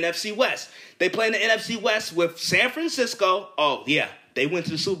tough NFC West. They play in the NFC West with San Francisco. Oh, yeah, they went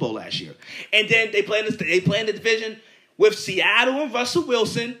to the Super Bowl last year. And then they play in the division with Seattle and Russell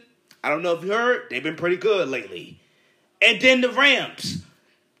Wilson. I don't know if you heard, they've been pretty good lately. And then the Rams.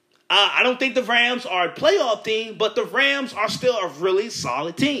 I don't think the Rams are a playoff team, but the Rams are still a really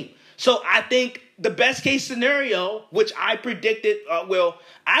solid team. So I think the best case scenario, which I predicted,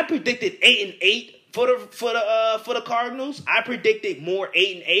 I predicted 8-8 for the Cardinals. I predicted more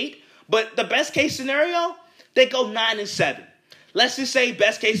 8-8, but the best case scenario, they go 9-7. Let's just say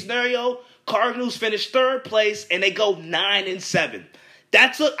best case scenario, Cardinals finish third place and they go 9-7.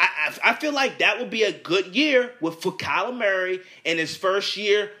 I feel like that would be a good year for Kyler Murray in his first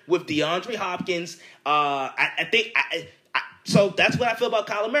year with DeAndre Hopkins. So that's what I feel about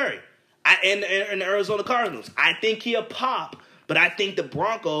Kyler Murray and the Arizona Cardinals. I think he'll pop, but I think the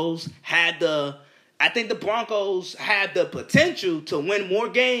Broncos had the potential to win more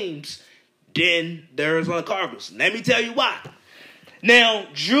games than the Arizona Cardinals. Let me tell you why. Now,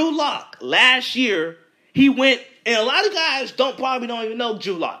 Drew Lock, last year, he went, and a lot of guys probably don't even know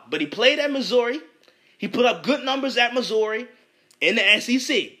Drew Lock, but he played at Missouri. He put up good numbers at Missouri in the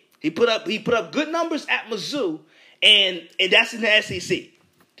SEC. He put up good numbers at Mizzou, and that's in the SEC.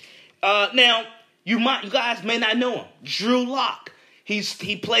 Now, you guys may not know him. Drew Lock. He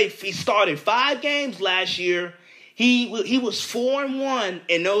started 5 games last year. He was 4-1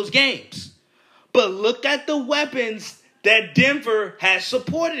 in those games. But look at the weapons that Denver has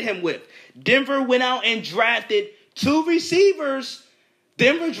supported him with. Denver went out and drafted 2 receivers.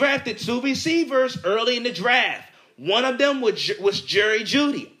 Denver drafted 2 receivers early in the draft. One of them was Jerry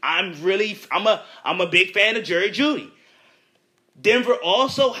Jeudy. I'm a big fan of Jerry Jeudy. Denver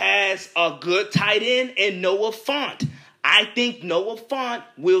also has a good tight end in Noah Fant. I think Noah Fant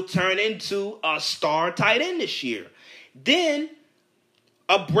will turn into a star tight end this year. Then,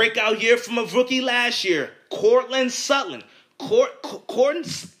 a breakout year from a rookie last year, Courtland Sutton. Courtland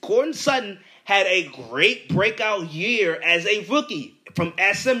Sutton had a great breakout year as a rookie from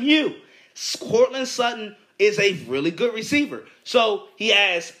SMU. Courtland Sutton is a really good receiver. So he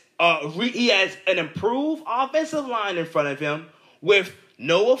has an improved offensive line in front of him with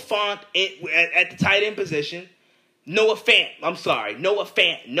Noah Fant at the tight end position. Noah Fant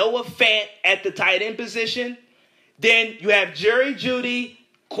at the tight end position. Then you have Jerry Jeudy,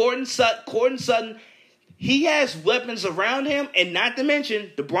 Courtland Sutton. He has weapons around him, and not to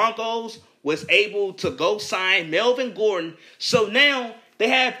mention the Broncos was able to go sign Melvin Gordon. So now they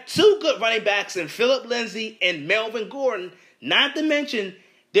have 2 good running backs in Phillip Lindsay and Melvin Gordon. Not to mention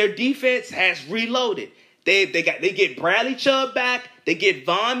their defense has reloaded. They get Bradley Chubb back. They get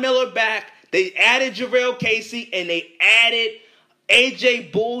Von Miller back. They added Jarrell Casey, and they added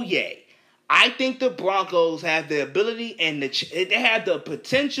A.J. Bouye. I think the Broncos have the ability and they have the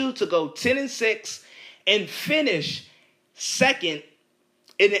potential to go 10-6 and finish second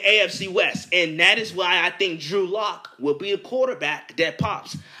in the AFC West. And that is why I think Drew Lock will be a quarterback that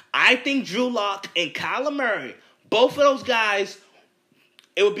pops. I think Drew Lock and Kyler Murray, both of those guys,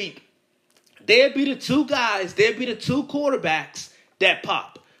 they'd be the 2 guys, they'd be the 2 quarterbacks that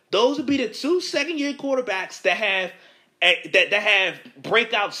pop. Those would be the 2 second-year quarterbacks that have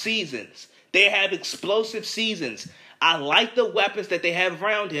breakout seasons. They have explosive seasons. I like the weapons that they have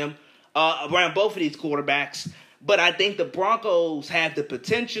around him, around both of these quarterbacks. But I think the Broncos have the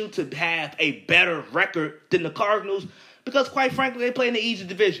potential to have a better record than the Cardinals because, quite frankly, they play in the easy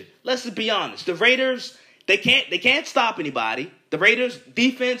division. Let's just be honest. The Raiders, they can't stop anybody. The Raiders'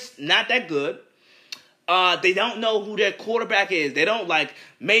 defense, not that good. They don't know who their quarterback is. They don't like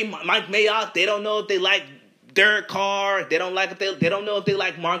Mike Mayock. They don't know if they like Derek Carr. They don't know if they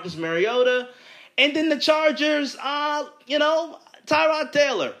like Marcus Mariota. And then the Chargers, Tyrod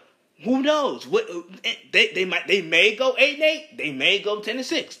Taylor. Who knows? They may go 8-8. They may go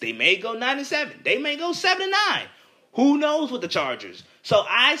 10-6. They may go 9-7. They may go 7-9. Who knows with the Chargers? So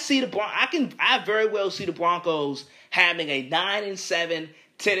I very well see the Broncos having a 9-7,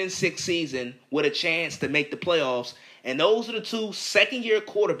 10-6 season with a chance to make the playoffs. And those are the 2 second-year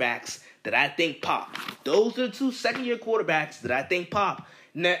quarterbacks that I think pop. Those are the 2 second-year quarterbacks that I think pop.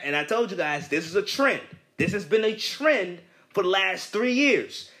 Now, and I told you guys, this is a trend. This has been a trend for the last 3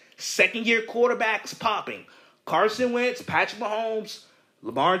 years. Second-year quarterbacks popping. Carson Wentz, Patrick Mahomes,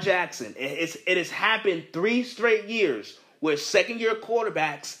 Lamar Jackson. It has happened 3 straight years where second-year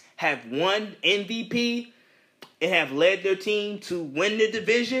quarterbacks have won MVP and have led their team to win the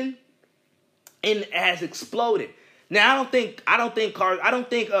division, and it has exploded. Now, I don't think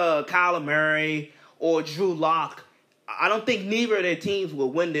Kyler Murray or Drew Lock, I don't think neither of their teams will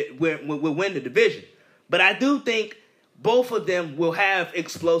win the division. But I do think both of them will have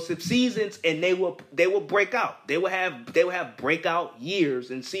explosive seasons, and they will break out. They will have breakout years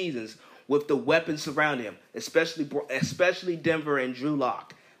and seasons with the weapons surrounding them, especially Denver and Drew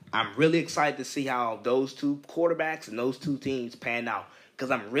Lock. I'm really excited to see how those 2 quarterbacks and those 2 teams pan out because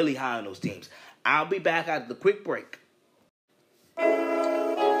I'm really high on those teams. I'll be back after the quick break.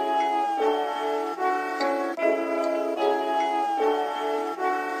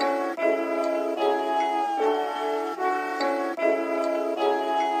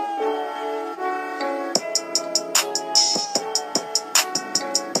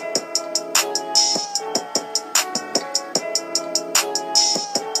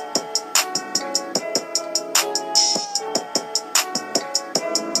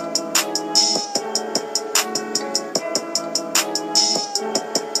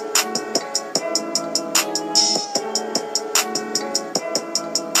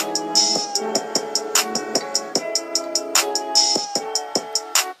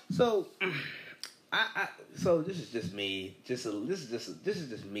 So, so this is just me. This is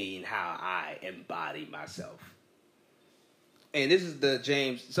just me and how I embody myself. And this is the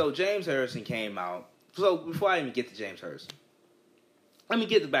James. So James Harrison came out. So before I even get to James Harrison, let me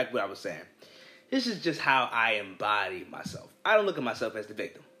get back to what I was saying. This is just how I embody myself. I don't look at myself as the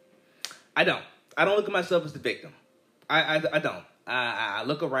victim. I don't look at myself as the victim. I don't. I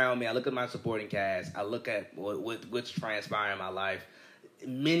look around me. I look at my supporting cast. I look at what's transpiring in my life.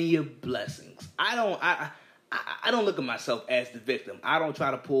 Many of blessings. I don't look at myself as the victim. I don't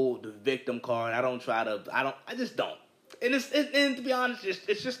try to pull the victim card. I just don't. And and to be honest,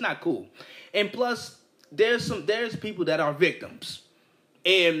 it's just not cool. And plus, there's people that are victims,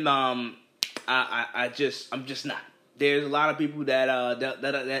 and I'm just not. There's a lot of people that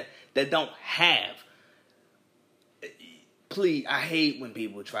don't have. Please, I hate when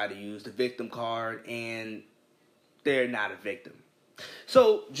people try to use the victim card and they're not a victim.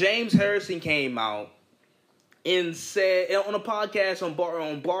 So James Harrison came out and said on a podcast on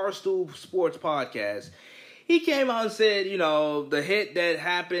Barstool Sports podcast, he came out and said, the hit that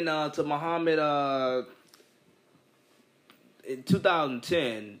happened to Muhammad in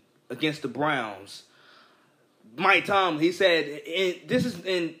 2010 against the Browns. Mike Tomlin, he said,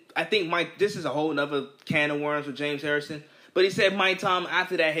 I think this is a whole nother can of worms with James Harrison, but he said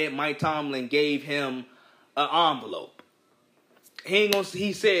after that hit, Mike Tomlin gave him an envelope.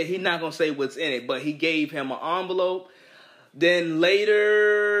 He said he's not gonna say what's in it, but he gave him an envelope. Then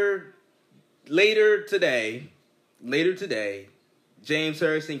later today, James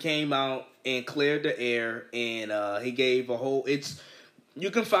Harrison came out and cleared the air, and he gave a whole. You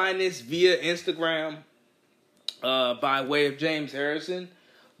can find this via Instagram by way of James Harrison,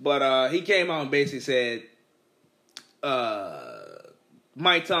 but he came out and basically said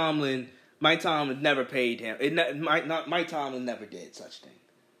Mike Tomlin never paid him. Mike Tomlin never did such thing.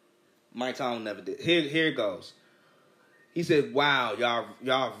 Mike Tomlin never did. Here it goes. He said, "Wow,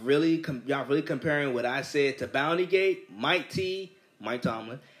 y'all really comparing what I said to Bountygate? Mike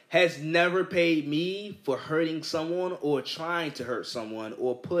Tomlin has never paid me for hurting someone or trying to hurt someone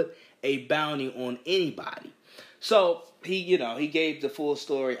or put a bounty on anybody." So he gave the full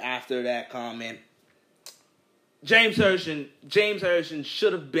story after that comment. James Harrison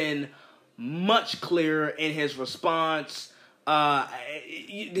should have been much clearer in his response.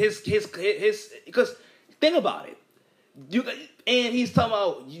 Because think about it. And he's talking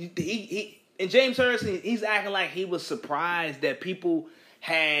about and James Harrison, he's acting like he was surprised that people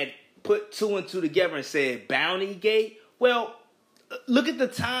had put two and two together and said Bountygate. Well, look at the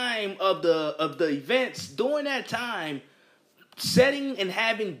time of the events during that time. Setting and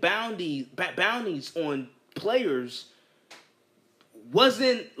having bounties on players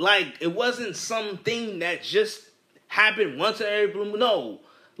wasn't something that just happened once in every blue moon. No.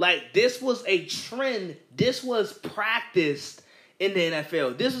 Like, this was a trend. This was practiced in the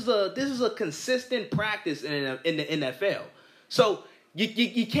NFL. This is a consistent practice in the NFL. So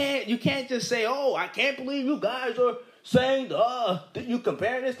you can't just say, "Oh, I can't believe you guys are saying that you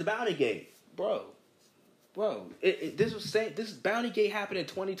comparing this to Bountygate, bro." This Bountygate happened in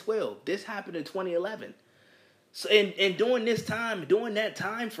 2012. This happened in 2011. So and during that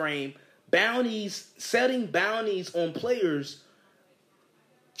time frame, setting bounties on players,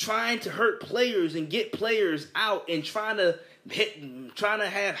 trying to hurt players and get players out and trying to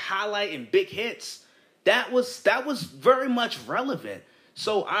have highlight and big hits, that was very much relevant.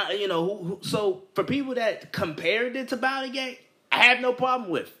 So so for people that compared it to Bountygate, I have no problem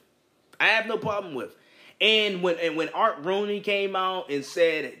with. And when Art Rooney came out and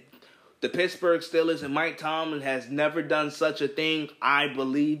said the Pittsburgh Steelers and Mike Tomlin has never done such a thing, I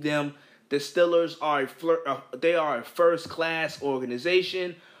believe them. The Steelers are a first-class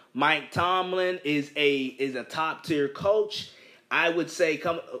organization. Mike Tomlin is a top-tier coach. I would say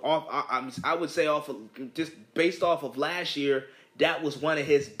just based off of last year, that was one of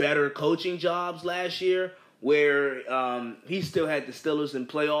his better coaching jobs last year, where he still had the Steelers in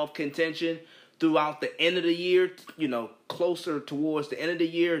playoff contention throughout the end of the year, closer towards the end of the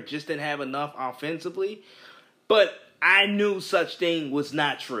year, just didn't have enough offensively. But I knew such thing was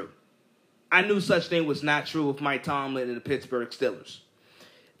not true. With Mike Tomlin and the Pittsburgh Steelers.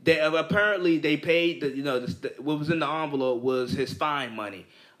 Apparently they paid what was in the envelope was his fine money.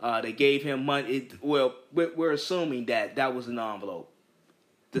 They gave him money. We're assuming that was an envelope.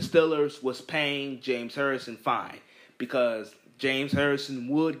 The Steelers was paying James Harrison fine because James Harrison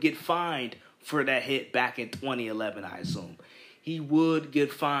would get fined for that hit back in 2011, I assume. He would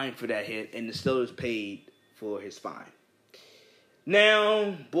get fined for that hit, and the Steelers paid for his fine.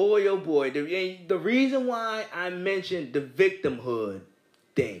 Now, boy, oh boy, the reason why I mentioned the victimhood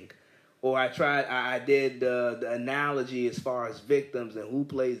thing or I did the analogy as far as victims and who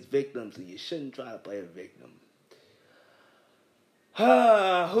plays victims, and you shouldn't try to play a victim.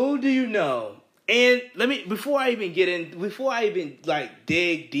 Who do you know? And before I even like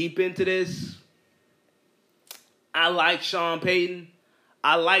dig deep into this, I like Sean Payton.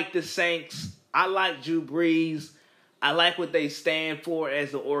 I like the Saints. I like Drew Brees. I like what they stand for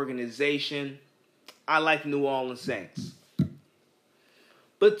as an organization. I like New Orleans Saints.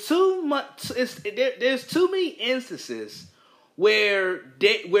 But there's too many instances where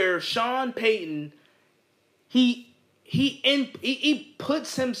Sean Payton he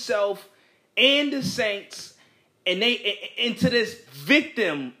puts himself and the Saints and they into this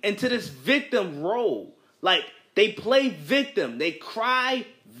victim role. Like they play victim, they cry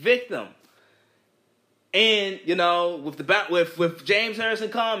victim. And with James Harrison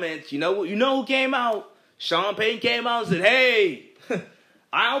comments, you know who came out? Sean Payton came out and said, "Hey,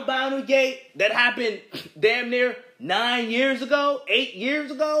 I'll Bounty Gate that happened damn near 8 years ago,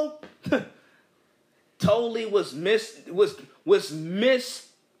 totally was mishandled."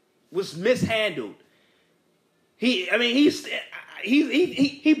 He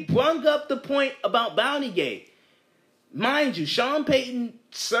brung up the point about Bounty Gate. Mind you, Sean Payton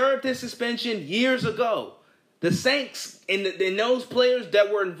served his suspension years ago. The Saints and those players that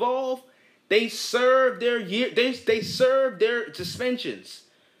were involved, they served their suspensions.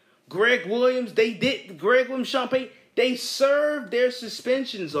 Greg Williams, Sean Payton, they served their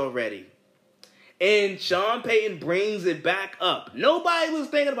suspensions already. And Sean Payton brings it back up. Nobody was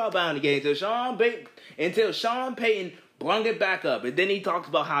thinking about Bounty Gate until Sean Payton brung it back up. And then he talks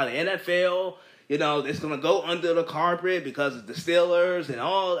about how the NFL, it's going to go under the carpet because of the Steelers and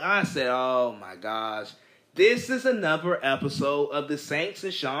all. I said, oh my gosh. This is another episode of the Saints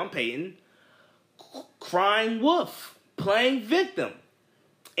and Sean Payton crying wolf, playing victim.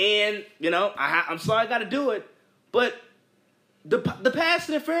 And, I'm sorry I got to do it, but the pass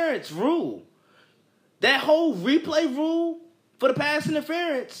interference rule, that whole replay rule for the pass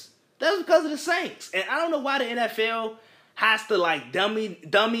interference, that's because of the Saints. And I don't know why the NFL has to like dummy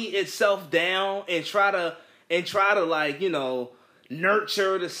itself down and try to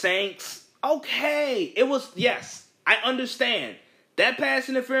nurture the Saints. Okay, yes, I understand. That pass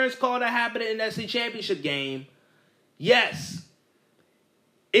interference call that happened in the NFC Championship game, yes,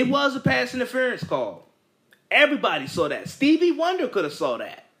 it was a pass interference call. Everybody saw that. Stevie Wonder could have saw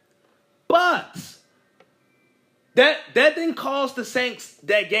that. But that didn't cost the Saints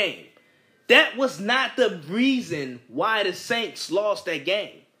that game. That was not the reason why the Saints lost that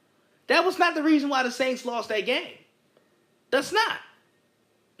game. That was not the reason why the Saints lost that game. That's not.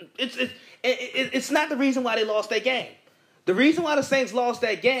 It's not the reason why they lost that game. The reason why the Saints lost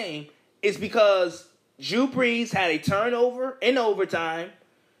that game is because Drew Brees had a turnover in overtime,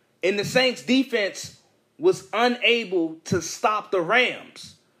 and the Saints defense was unable to stop the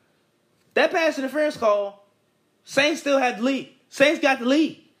Rams. That pass interference call, Saints still had the lead. Saints got the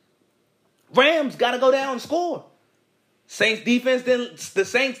lead. Rams got to go down and score. The Saints defense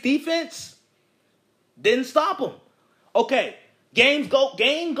didn't stop them. Okay, game goes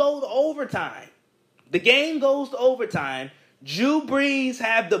to overtime. The game goes to overtime. Drew Brees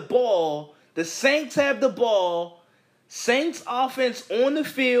have the ball. The Saints have the ball. Saints offense on the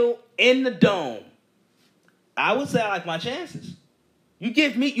field in the dome. I would say I like my chances.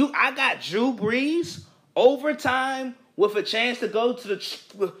 I got Drew Brees overtime with a chance to go to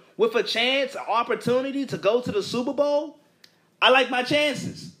opportunity to go to the Super Bowl. I like my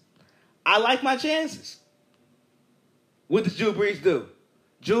chances. What does Drew Brees do?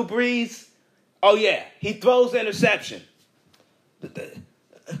 Drew Brees, he throws the interception.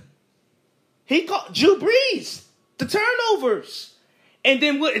 He caught Drew Brees, the turnovers. And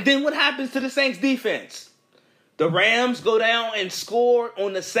then what happens to the Saints defense? The Rams go down and score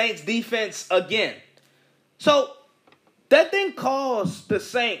on the Saints defense again. So that didn't cost the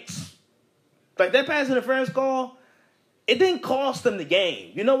Saints, like that pass interference call, it didn't cost them the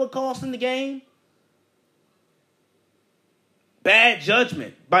game. You know what cost them the game? Bad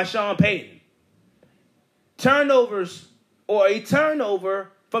judgment by Sean Payton. Turnovers, or a turnover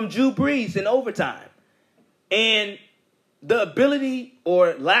from Drew Brees in overtime. And the ability,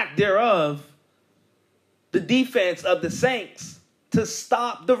 or lack thereof, the defense of the Saints to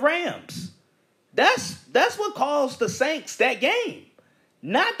stop the Rams. That's what caused the Saints that game,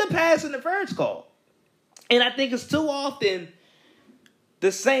 not the pass interference call. And I think it's too often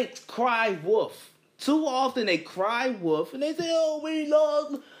the Saints cry wolf. Too often they cry wolf and they say, "Oh, we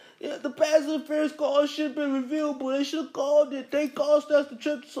lost. Yeah, the pass interference call should have been reviewed, but they should have called it. They cost us the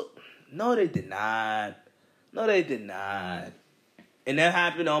trip." No, they did not. And that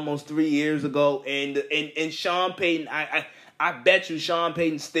happened almost 3 years ago. And Sean Payton, I bet you Sean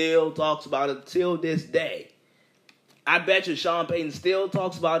Payton still talks about it till this day. I bet you Sean Payton still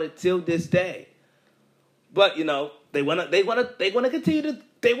talks about it till this day. But they want to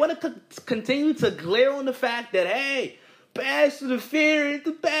continue to glare on the fact that, hey, pass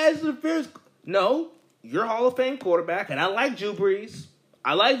interference. No, you're a Hall of Fame quarterback, and I like Drew Brees.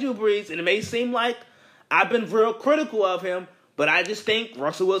 And it may seem like I've been real critical of him, but I just think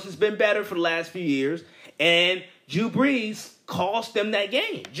Russell Wilson's been better for the last few years, and Drew Brees cost them that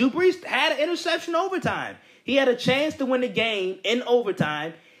game. Drew Brees had an interception overtime. He had a chance to win the game in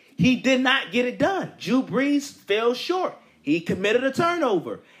overtime. He did not get it done. Drew Brees fell short. He committed a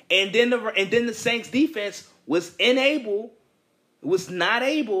turnover. And then the Saints defense was not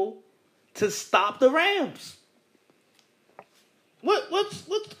able to stop the Rams. What's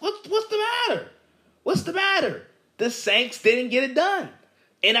the matter? What's the matter? The Saints didn't get it done.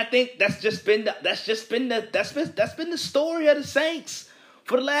 And I think that's been the story of the Saints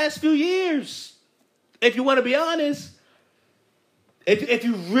for the last few years. If you want to be honest, if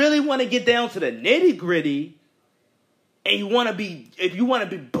you really want to get down to the nitty-gritty, and if you want to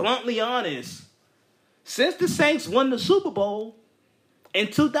be bluntly honest, since the Saints won the Super Bowl in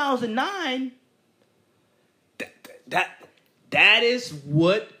 2009, that is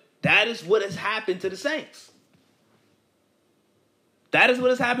what has happened to the Saints. That is what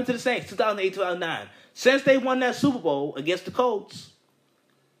has happened to the Saints, 2008, 2009. Since they won that Super Bowl against the Colts,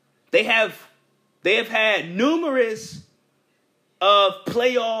 they have had numerous of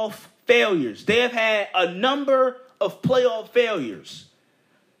playoff failures. They have had a number of playoff failures.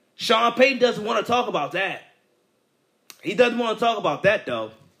 Sean Payton doesn't want to talk about that. He doesn't want to talk about that,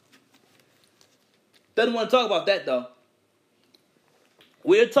 though.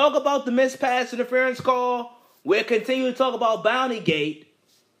 We'll talk about the missed pass interference call. We'll continue to talk about Bountygate.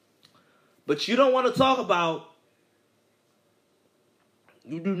 But you don't want to talk about...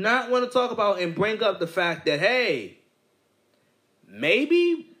 You do not want to talk about and bring up the fact that, hey,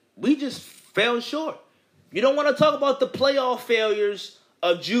 maybe we just fell short. You don't want to talk about the playoff failures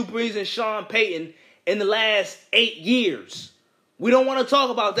of Drew Brees and Sean Payton in the last 8 years. We don't want to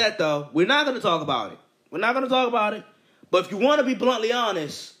talk about that, though. We're not going to talk about it. But if you want to be bluntly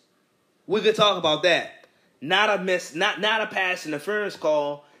honest, we could talk about that. Not a pass interference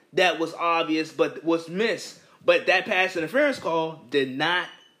call that was obvious but was missed. But that pass interference call did not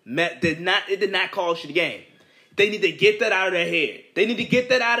cost you the game. They need to get that out of their head.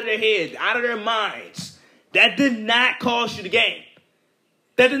 Out of their minds. That did not cost you the game.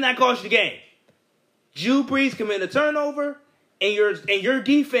 Drew Brees committed a turnover, and your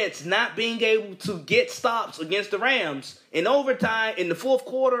defense not being able to get stops against the Rams in overtime, in the fourth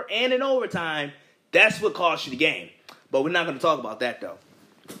quarter, and in overtime. That's what cost you the game. But we're not going to talk about that, though.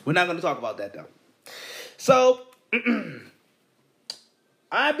 So,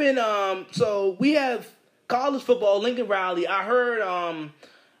 we have college football, Lincoln Riley. I heard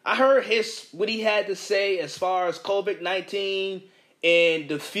what he had to say as far as COVID-19 and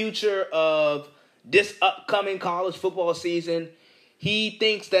the future of this upcoming college football season. He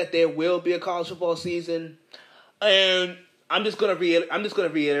thinks that there will be a college football season, and I'm just gonna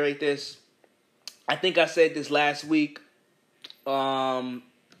reiterate this. I think I said this last week. I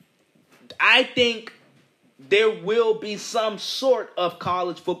think there will be some sort of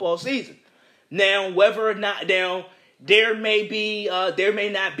college football season. Now, whether or not there may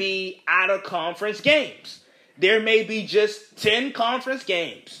not be out of conference games. There may be just 10 conference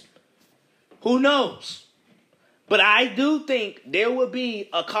games. Who knows? But I do think there will be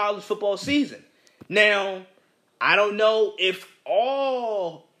a college football season. Now, I don't know if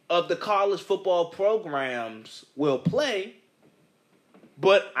all of the college football programs will play,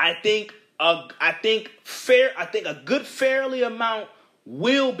 but I think a good fairly amount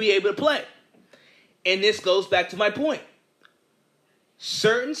will be able to play. And this goes back to my point.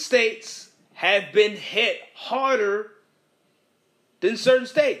 Certain states have been hit harder than certain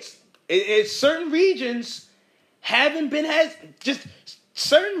states. Certain regions haven't been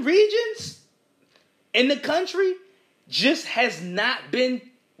certain regions in the country has not been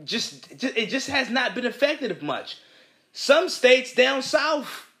affected much. Some states down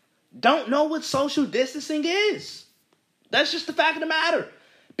south don't know what social distancing is. That's just the fact of the matter.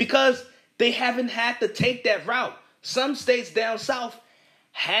 Because they haven't had to take that route. Some states down south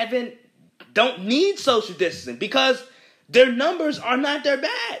don't need social distancing because their numbers are not that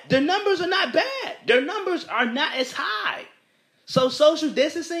bad. Their numbers are not bad. Their numbers are not as high. So social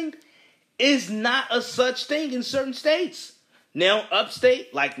distancing is not a such thing in certain states. Now,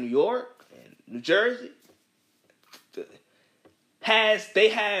 upstate, like New York and New Jersey, they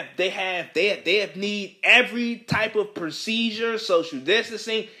have need every type of procedure, social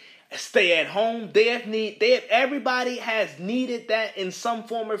distancing, stay at home. Everybody has needed that in some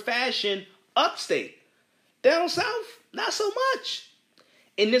form or fashion upstate. Down south, not so much.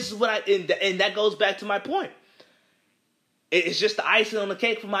 And this is what and that goes back to my point. It's just the icing on the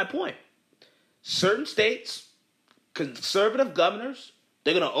cake for my point. Certain states, conservative governors,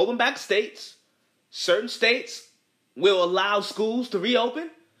 they're going to open back states. Certain states will allow schools to reopen.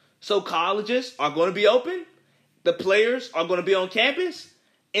 So colleges are going to be open. The players are going to be on campus.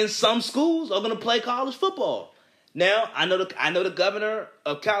 And some schools are going to play college football. Now, I know the governor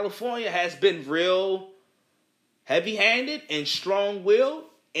of California has been real heavy-handed and strong-willed.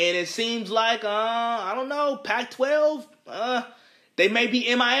 And it seems like, I don't know, Pac-12, they may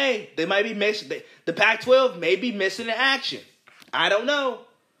be MIA. They might be missing. The Pac-12 may be missing in action. I don't know.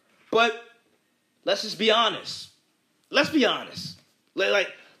 But let's just be honest. Let's be honest.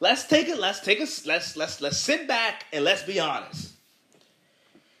 Let's sit back and let's be honest.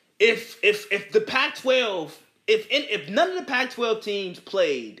 If the Pac-12, if none of the Pac-12 teams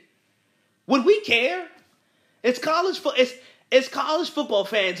played, would we care? It's college football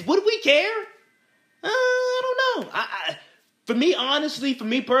fans. Would we care? I don't know. For me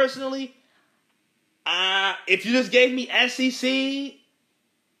personally, if you just gave me SEC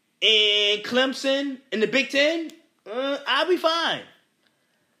and Clemson in the Big Ten, I'd be fine.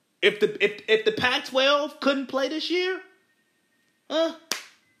 If the Pac-12 couldn't play this year,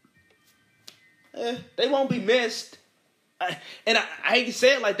 they won't be missed. And I hate to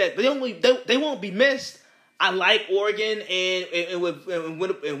say it like that, but they won't be missed. I like Oregon and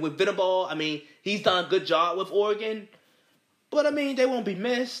with Venable. I mean, he's done a good job with Oregon, but I mean, they won't be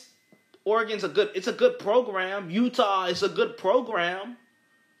missed. Oregon's it's a good program. Utah is a good program.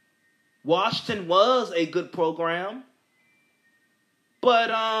 Washington was a good program.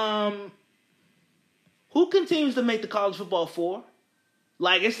 But who continues to make the college football for?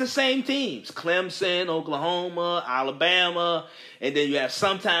 Like, it's the same teams. Clemson, Oklahoma, Alabama, and then you have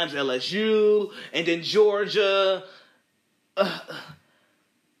sometimes LSU, and then Georgia.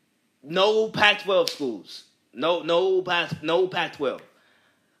 No Pac-12 schools. No Pac-12.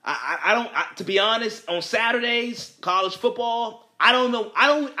 To be honest, on Saturdays, college football, I don't know. I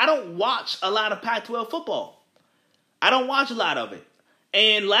don't watch a lot of Pac-12 football. I don't watch a lot of it.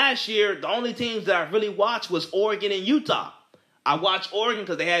 And last year, the only teams that I really watched was Oregon and Utah. I watched Oregon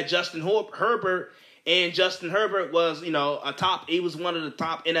because they had Justin Herbert, and Justin Herbert was, he was one of the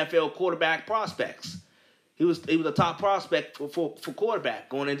top NFL quarterback prospects. He was a top prospect for quarterback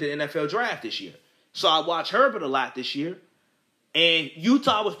going into the NFL draft this year. So I watched Herbert a lot this year. And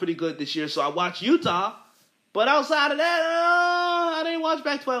Utah was pretty good this year, so I watched Utah. But outside of that, I didn't watch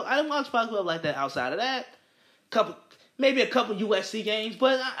Pac-12. I didn't watch Pac-12 like that outside of that. Maybe a couple USC games,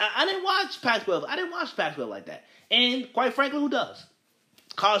 but I didn't watch Pac-12. I didn't watch Pac-12 like that. And quite frankly, who does?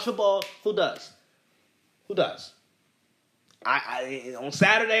 College football, who does? Who does? On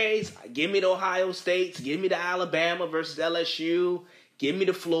Saturdays, give me the Ohio States, give me the Alabama versus LSU, give me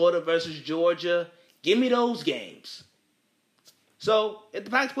the Florida versus Georgia, give me those games. So if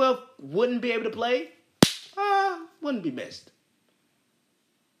the Pac-12 wouldn't be able to play, wouldn't be missed.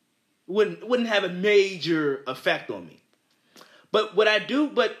 Wouldn't have a major effect on me. But what I've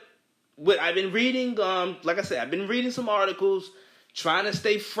been reading, like I said, I've been reading some articles, trying to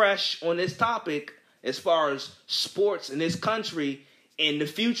stay fresh on this topic as far as sports in this country and the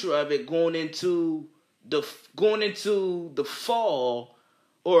future of it going into the fall,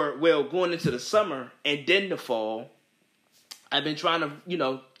 going into the summer and then the fall. I've been trying to,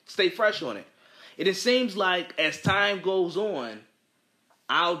 stay fresh on it. And it seems like as time goes on,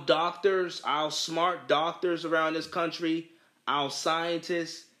 our smart doctors around this country, our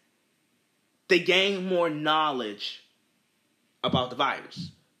scientists, they gain more knowledge about the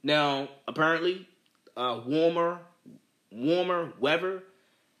virus. Now, apparently, warmer weather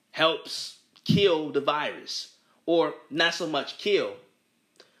helps kill the virus. Or not so much kill,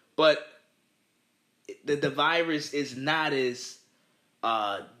 but the virus is not as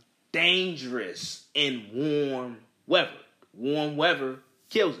dangerous in warm weather. Warm weather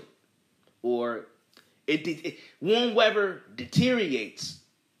kills it. Or warm weather deteriorates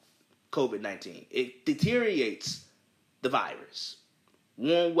COVID-19. It deteriorates the virus.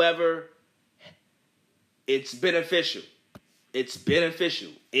 Warm weather, it's beneficial. It's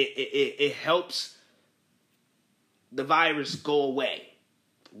beneficial. It helps the virus go away.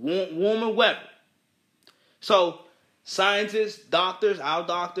 Warmer weather. So scientists,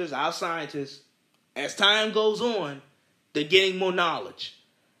 our scientists, as time goes on, they're getting more knowledge.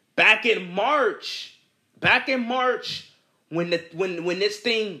 Back in March, when this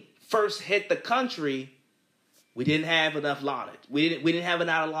thing first hit the country, we didn't have enough knowledge. We didn't have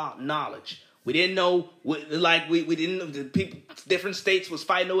enough knowledge. We didn't know we didn't the people different states was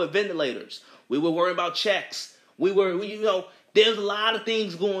fighting over ventilators. We were worried about checks. There's a lot of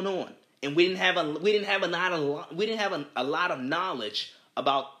things going on, and we didn't have a lot of knowledge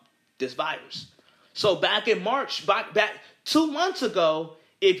about this virus. So back in March, back 2 months ago,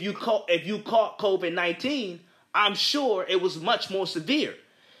 if you caught COVID-19, I'm sure it was much more severe.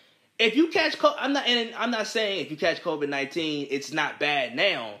 If you catch I'm not saying if you catch COVID-19, it's not bad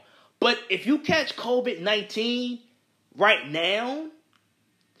now. But if you catch COVID-19 right now,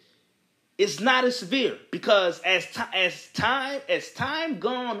 it's not as severe because as time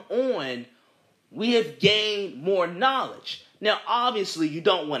gone on, we have gained more knowledge. Now, obviously, you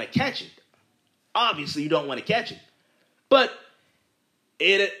don't want to catch it. But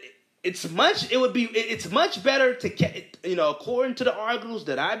it's much better to catch. According to the articles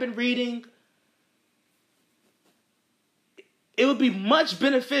that I've been reading, it would be much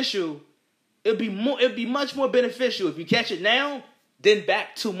beneficial. It'd be much more beneficial if you catch it now than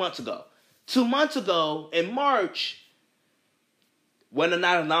back 2 months ago. 2 months ago in March, wasn't a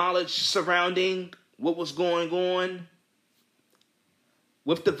lot of knowledge surrounding what was going on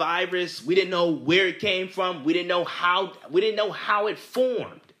with the virus. We didn't know where it came from. We didn't know how it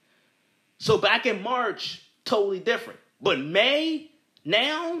formed. So back in March, totally different. But May,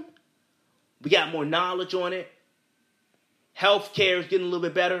 now, we got more knowledge on it. Healthcare is getting a little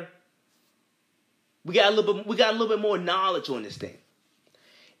bit better. We got a little bit more knowledge on this thing.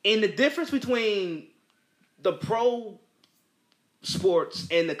 And the difference between the pro sports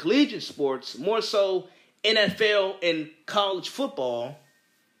and the collegiate sports, more so NFL and college football,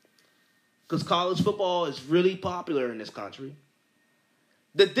 because college football is really popular in this country.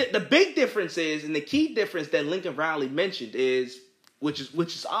 The big difference is, and the key difference that Lincoln Riley mentioned is, which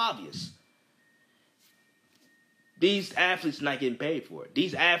is obvious. These athletes not getting paid for it.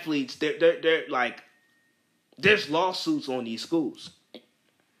 These athletes, they're like, there's lawsuits on these schools.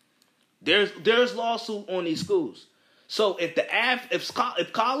 There's lawsuit on these schools. So if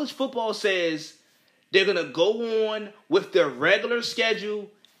college football says they're gonna go on with their regular schedule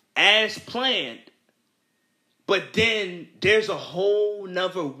as planned, but then there's a whole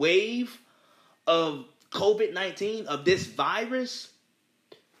nother wave of COVID-19, of this virus,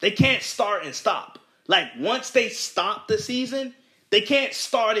 they can't start and stop. Like, once they stop the season, they can't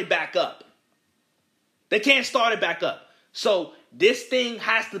start it back up. So this thing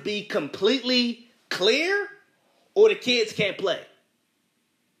has to be completely clear or the kids can't play.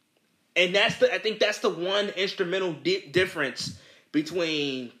 And I think that's the one instrumental difference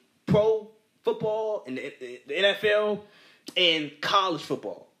between pro football and the NFL and college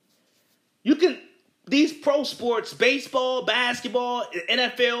football. These pro sports, baseball, basketball,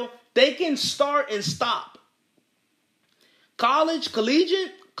 NFL, they can start and stop. College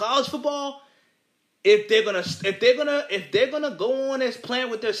football, if they're gonna go on as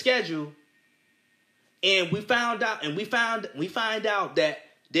planned with their schedule, and we find out that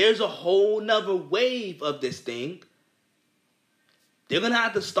there's a whole nother wave of this thing, they're gonna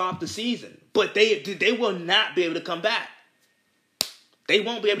have to stop the season. But they will not be able to come back. They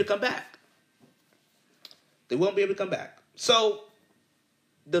won't be able to come back. So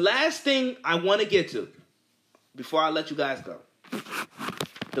the last thing I want to get to before I let you guys go.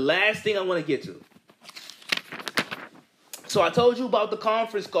 So I told you about the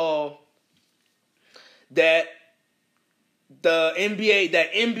conference call that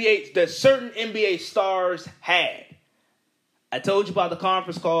that certain NBA stars had. I told you about the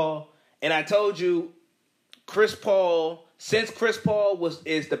conference call, and I told you Chris Paul, since Chris Paul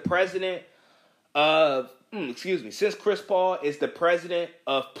is the president of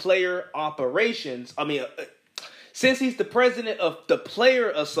player operations, since he's the president of the player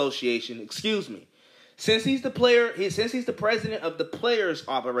association, since he's the president of the players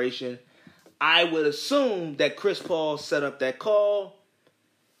operation, I would assume that Chris Paul set up that call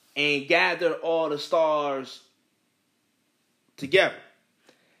and gathered all the stars together.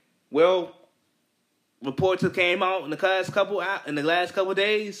 Well, reports that came out in the last couple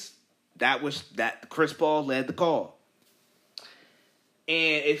days that Chris Paul led the call,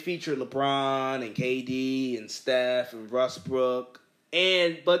 and it featured LeBron and KD and Steph and Westbrook,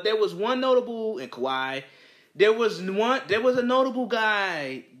 but there was one notable, and Kawhi. There was a notable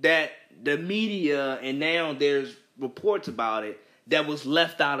guy that the media, and now there's reports about it, that was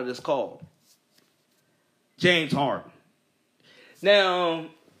left out of this call. James Harden. Now,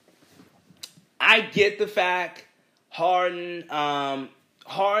 I get the fact Harden and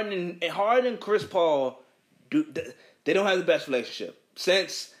Chris Paul They don't have the best relationship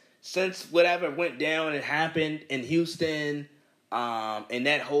since whatever went down and happened in Houston, and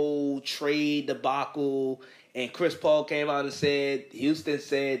that whole trade debacle. And Chris Paul came out and said Houston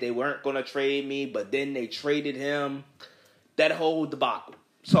said they weren't going to trade me, but then they traded him. That whole debacle.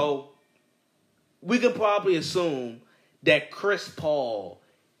 So we could probably assume that Chris Paul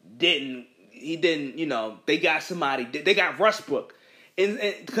didn't. They got somebody. They got Westbrook,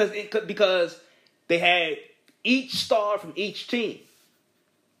 because they had each star from each team.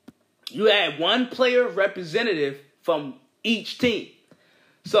 You had one player representative from each team.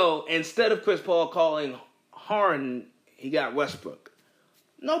 So instead of Chris Paul calling Harden, he got Westbrook.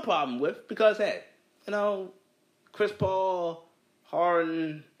 No problem with, because hey, Chris Paul,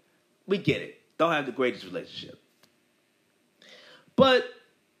 Harden, we get it. Don't have the greatest relationship. But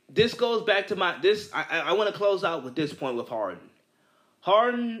this goes back to I want to close out with this point with Harden.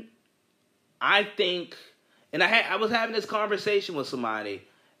 Harden, I think, and I was having this conversation with somebody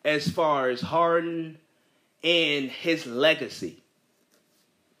as far as Harden and his legacy.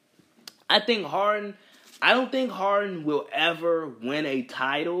 I don't think Harden will ever win a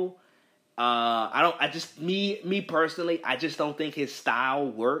title. Me personally, I just don't think his style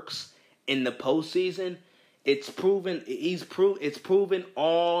works in the postseason. It's proven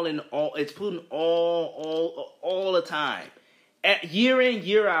all the time. Year in,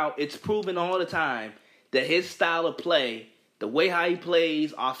 year out, it's proven all the time that his style of play, the way how he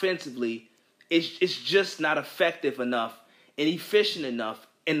plays offensively, it's just not effective enough and efficient enough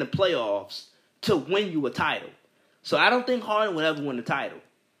in the playoffs to win you a title. So I don't think Harden will ever win the title.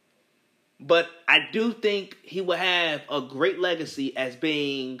 But I do think he will have a great legacy as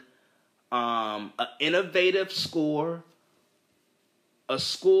being an innovative scorer, a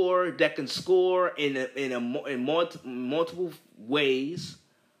scorer that can score in multiple ways,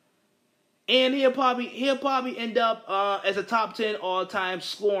 and he'll probably end up as a top 10 all-time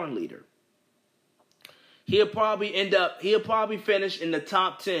scoring leader. He'll probably finish in the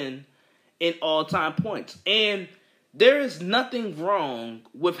top 10 in all-time points, and there is nothing wrong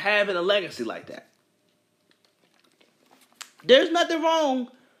with having a legacy like that. There's nothing wrong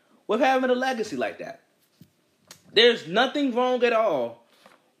with having a legacy like that. There's nothing wrong at all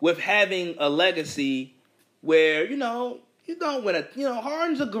with having a legacy where, you don't win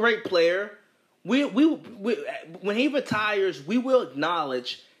Harden's a great player. We when he retires, we will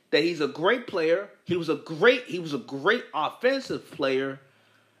acknowledge that he's a great player. He was a great offensive player.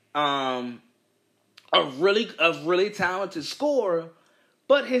 A really talented scorer,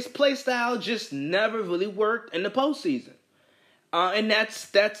 but his play style just never really worked in the postseason. And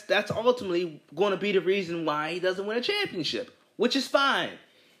that's ultimately going to be the reason why he doesn't win a championship, which is fine.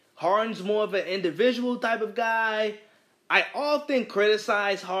 Harden's more of an individual type of guy. I often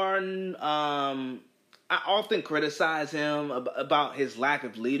criticize Harden. I often criticize him about his lack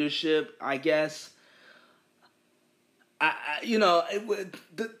of leadership, I guess.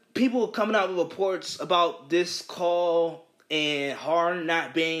 People coming out with reports about this call and Harden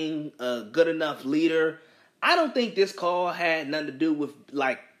not being a good enough leader. I don't think this call had nothing to do with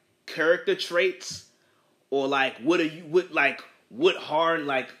like character traits or like what Harden,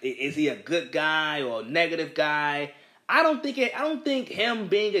 like, is he a good guy or a negative guy? I don't think him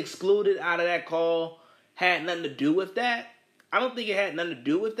being excluded out of that call had nothing to do with that. I don't think it had nothing to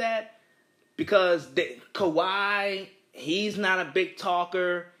do with that because Kawhi, he's not a big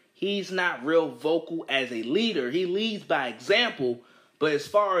talker. He's not real vocal as a leader. He leads by example, but as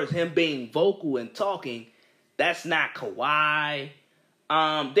far as him being vocal and talking, that's not Kawhi.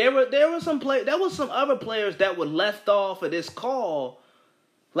 There was some other players that were left off of this call.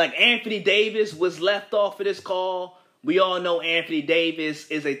 Like Anthony Davis was left off of this call. We all know Anthony Davis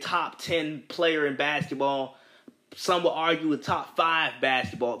is a top 10 player in basketball. Some will argue a top 5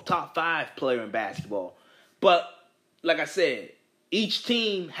 player in basketball. But like I said, each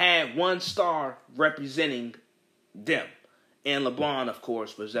team had one star representing them. And LeBron, of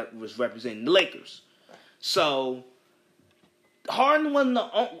course, was representing the Lakers. So Harden wasn't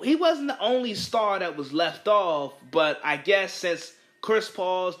the only star that was left off, but I guess since Chris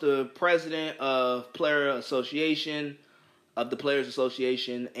Paul's the president of the Players Association,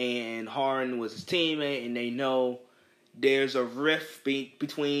 and Harden was his teammate, and they know there's a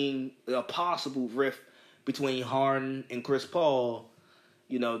possible rift between Harden and Chris Paul.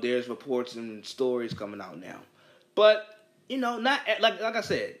 There's reports and stories coming out now, but not like I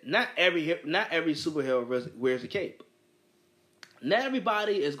said, not every superhero wears a cape. Not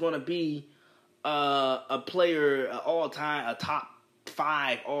everybody is going to be a player, a top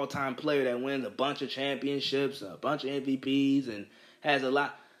 5 all-time player that wins a bunch of championships, a bunch of MVPs, and has a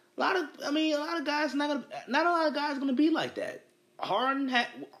lot. a lot of guys not a lot of guys gonna be like that.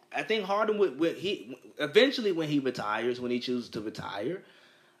 I think Harden eventually when he retires, when he chooses to retire,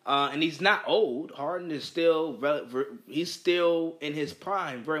 and he's not old. Harden is still he's still in his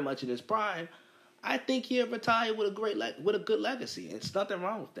prime, very much in his prime. I think he'll retire with a good legacy. It's nothing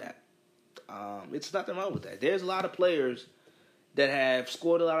wrong with that. It's nothing wrong with that. There's a lot of players that have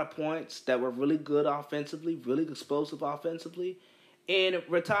scored a lot of points, that were really good offensively, really explosive offensively, and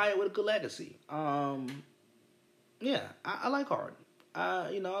retired with a good legacy. Yeah, I like Harden. I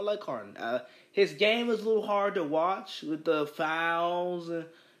like Harden. His game is a little hard to watch with the fouls, and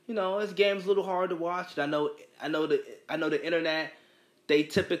his game is a little hard to watch. I know the internet. They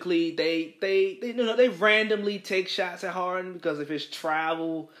typically they randomly take shots at Harden because of his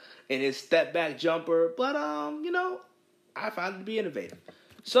travel and his step back jumper. But I find it to be innovative.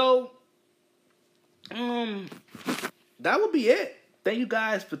 So that would be it. Thank you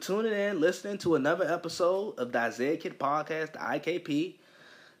guys for tuning in, listening to another episode of the Isaiah Kid Podcast, the IKP.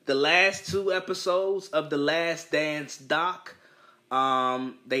 The last 2 episodes of The Last Dance doc.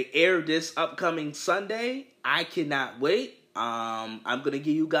 They air this upcoming Sunday. I cannot wait. I'm gonna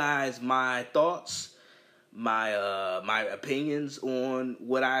give you guys my thoughts, my opinions on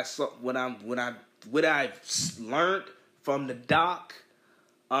what I saw, what I've learned from the doc.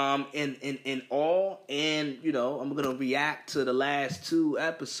 In all, and I'm gonna react to the last 2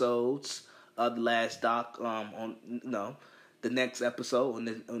 episodes of the last doc on the next episode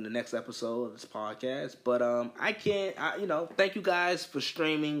on the next episode of this podcast. But thank you guys for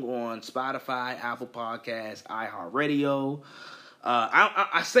streaming on Spotify, Apple Podcasts, iHeartRadio.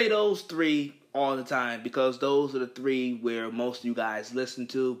 I say those 3 all the time because those are the 3 where most of you guys listen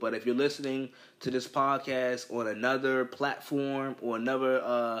to. But if you're listening to this podcast on another platform or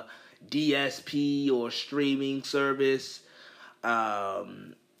another DSP or streaming service,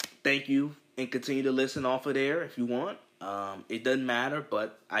 thank you, and continue to listen off of there if you want. It doesn't matter,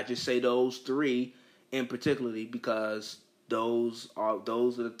 but I just say those 3 in particularly because those are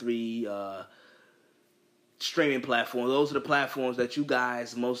the 3 streaming platforms. Those are the platforms that you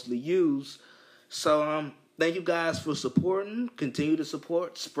guys mostly use. So thank you guys for supporting. Continue to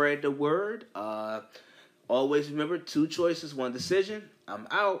support. Spread the word. Always remember 2 choices, 1 decision. I'm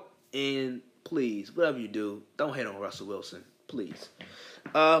out. And please, whatever you do, don't hate on Russell Wilson. Please.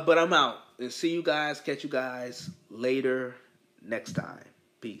 But I'm out. And see you guys. Catch you guys later next time.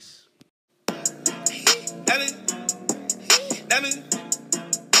 Peace. Lemon.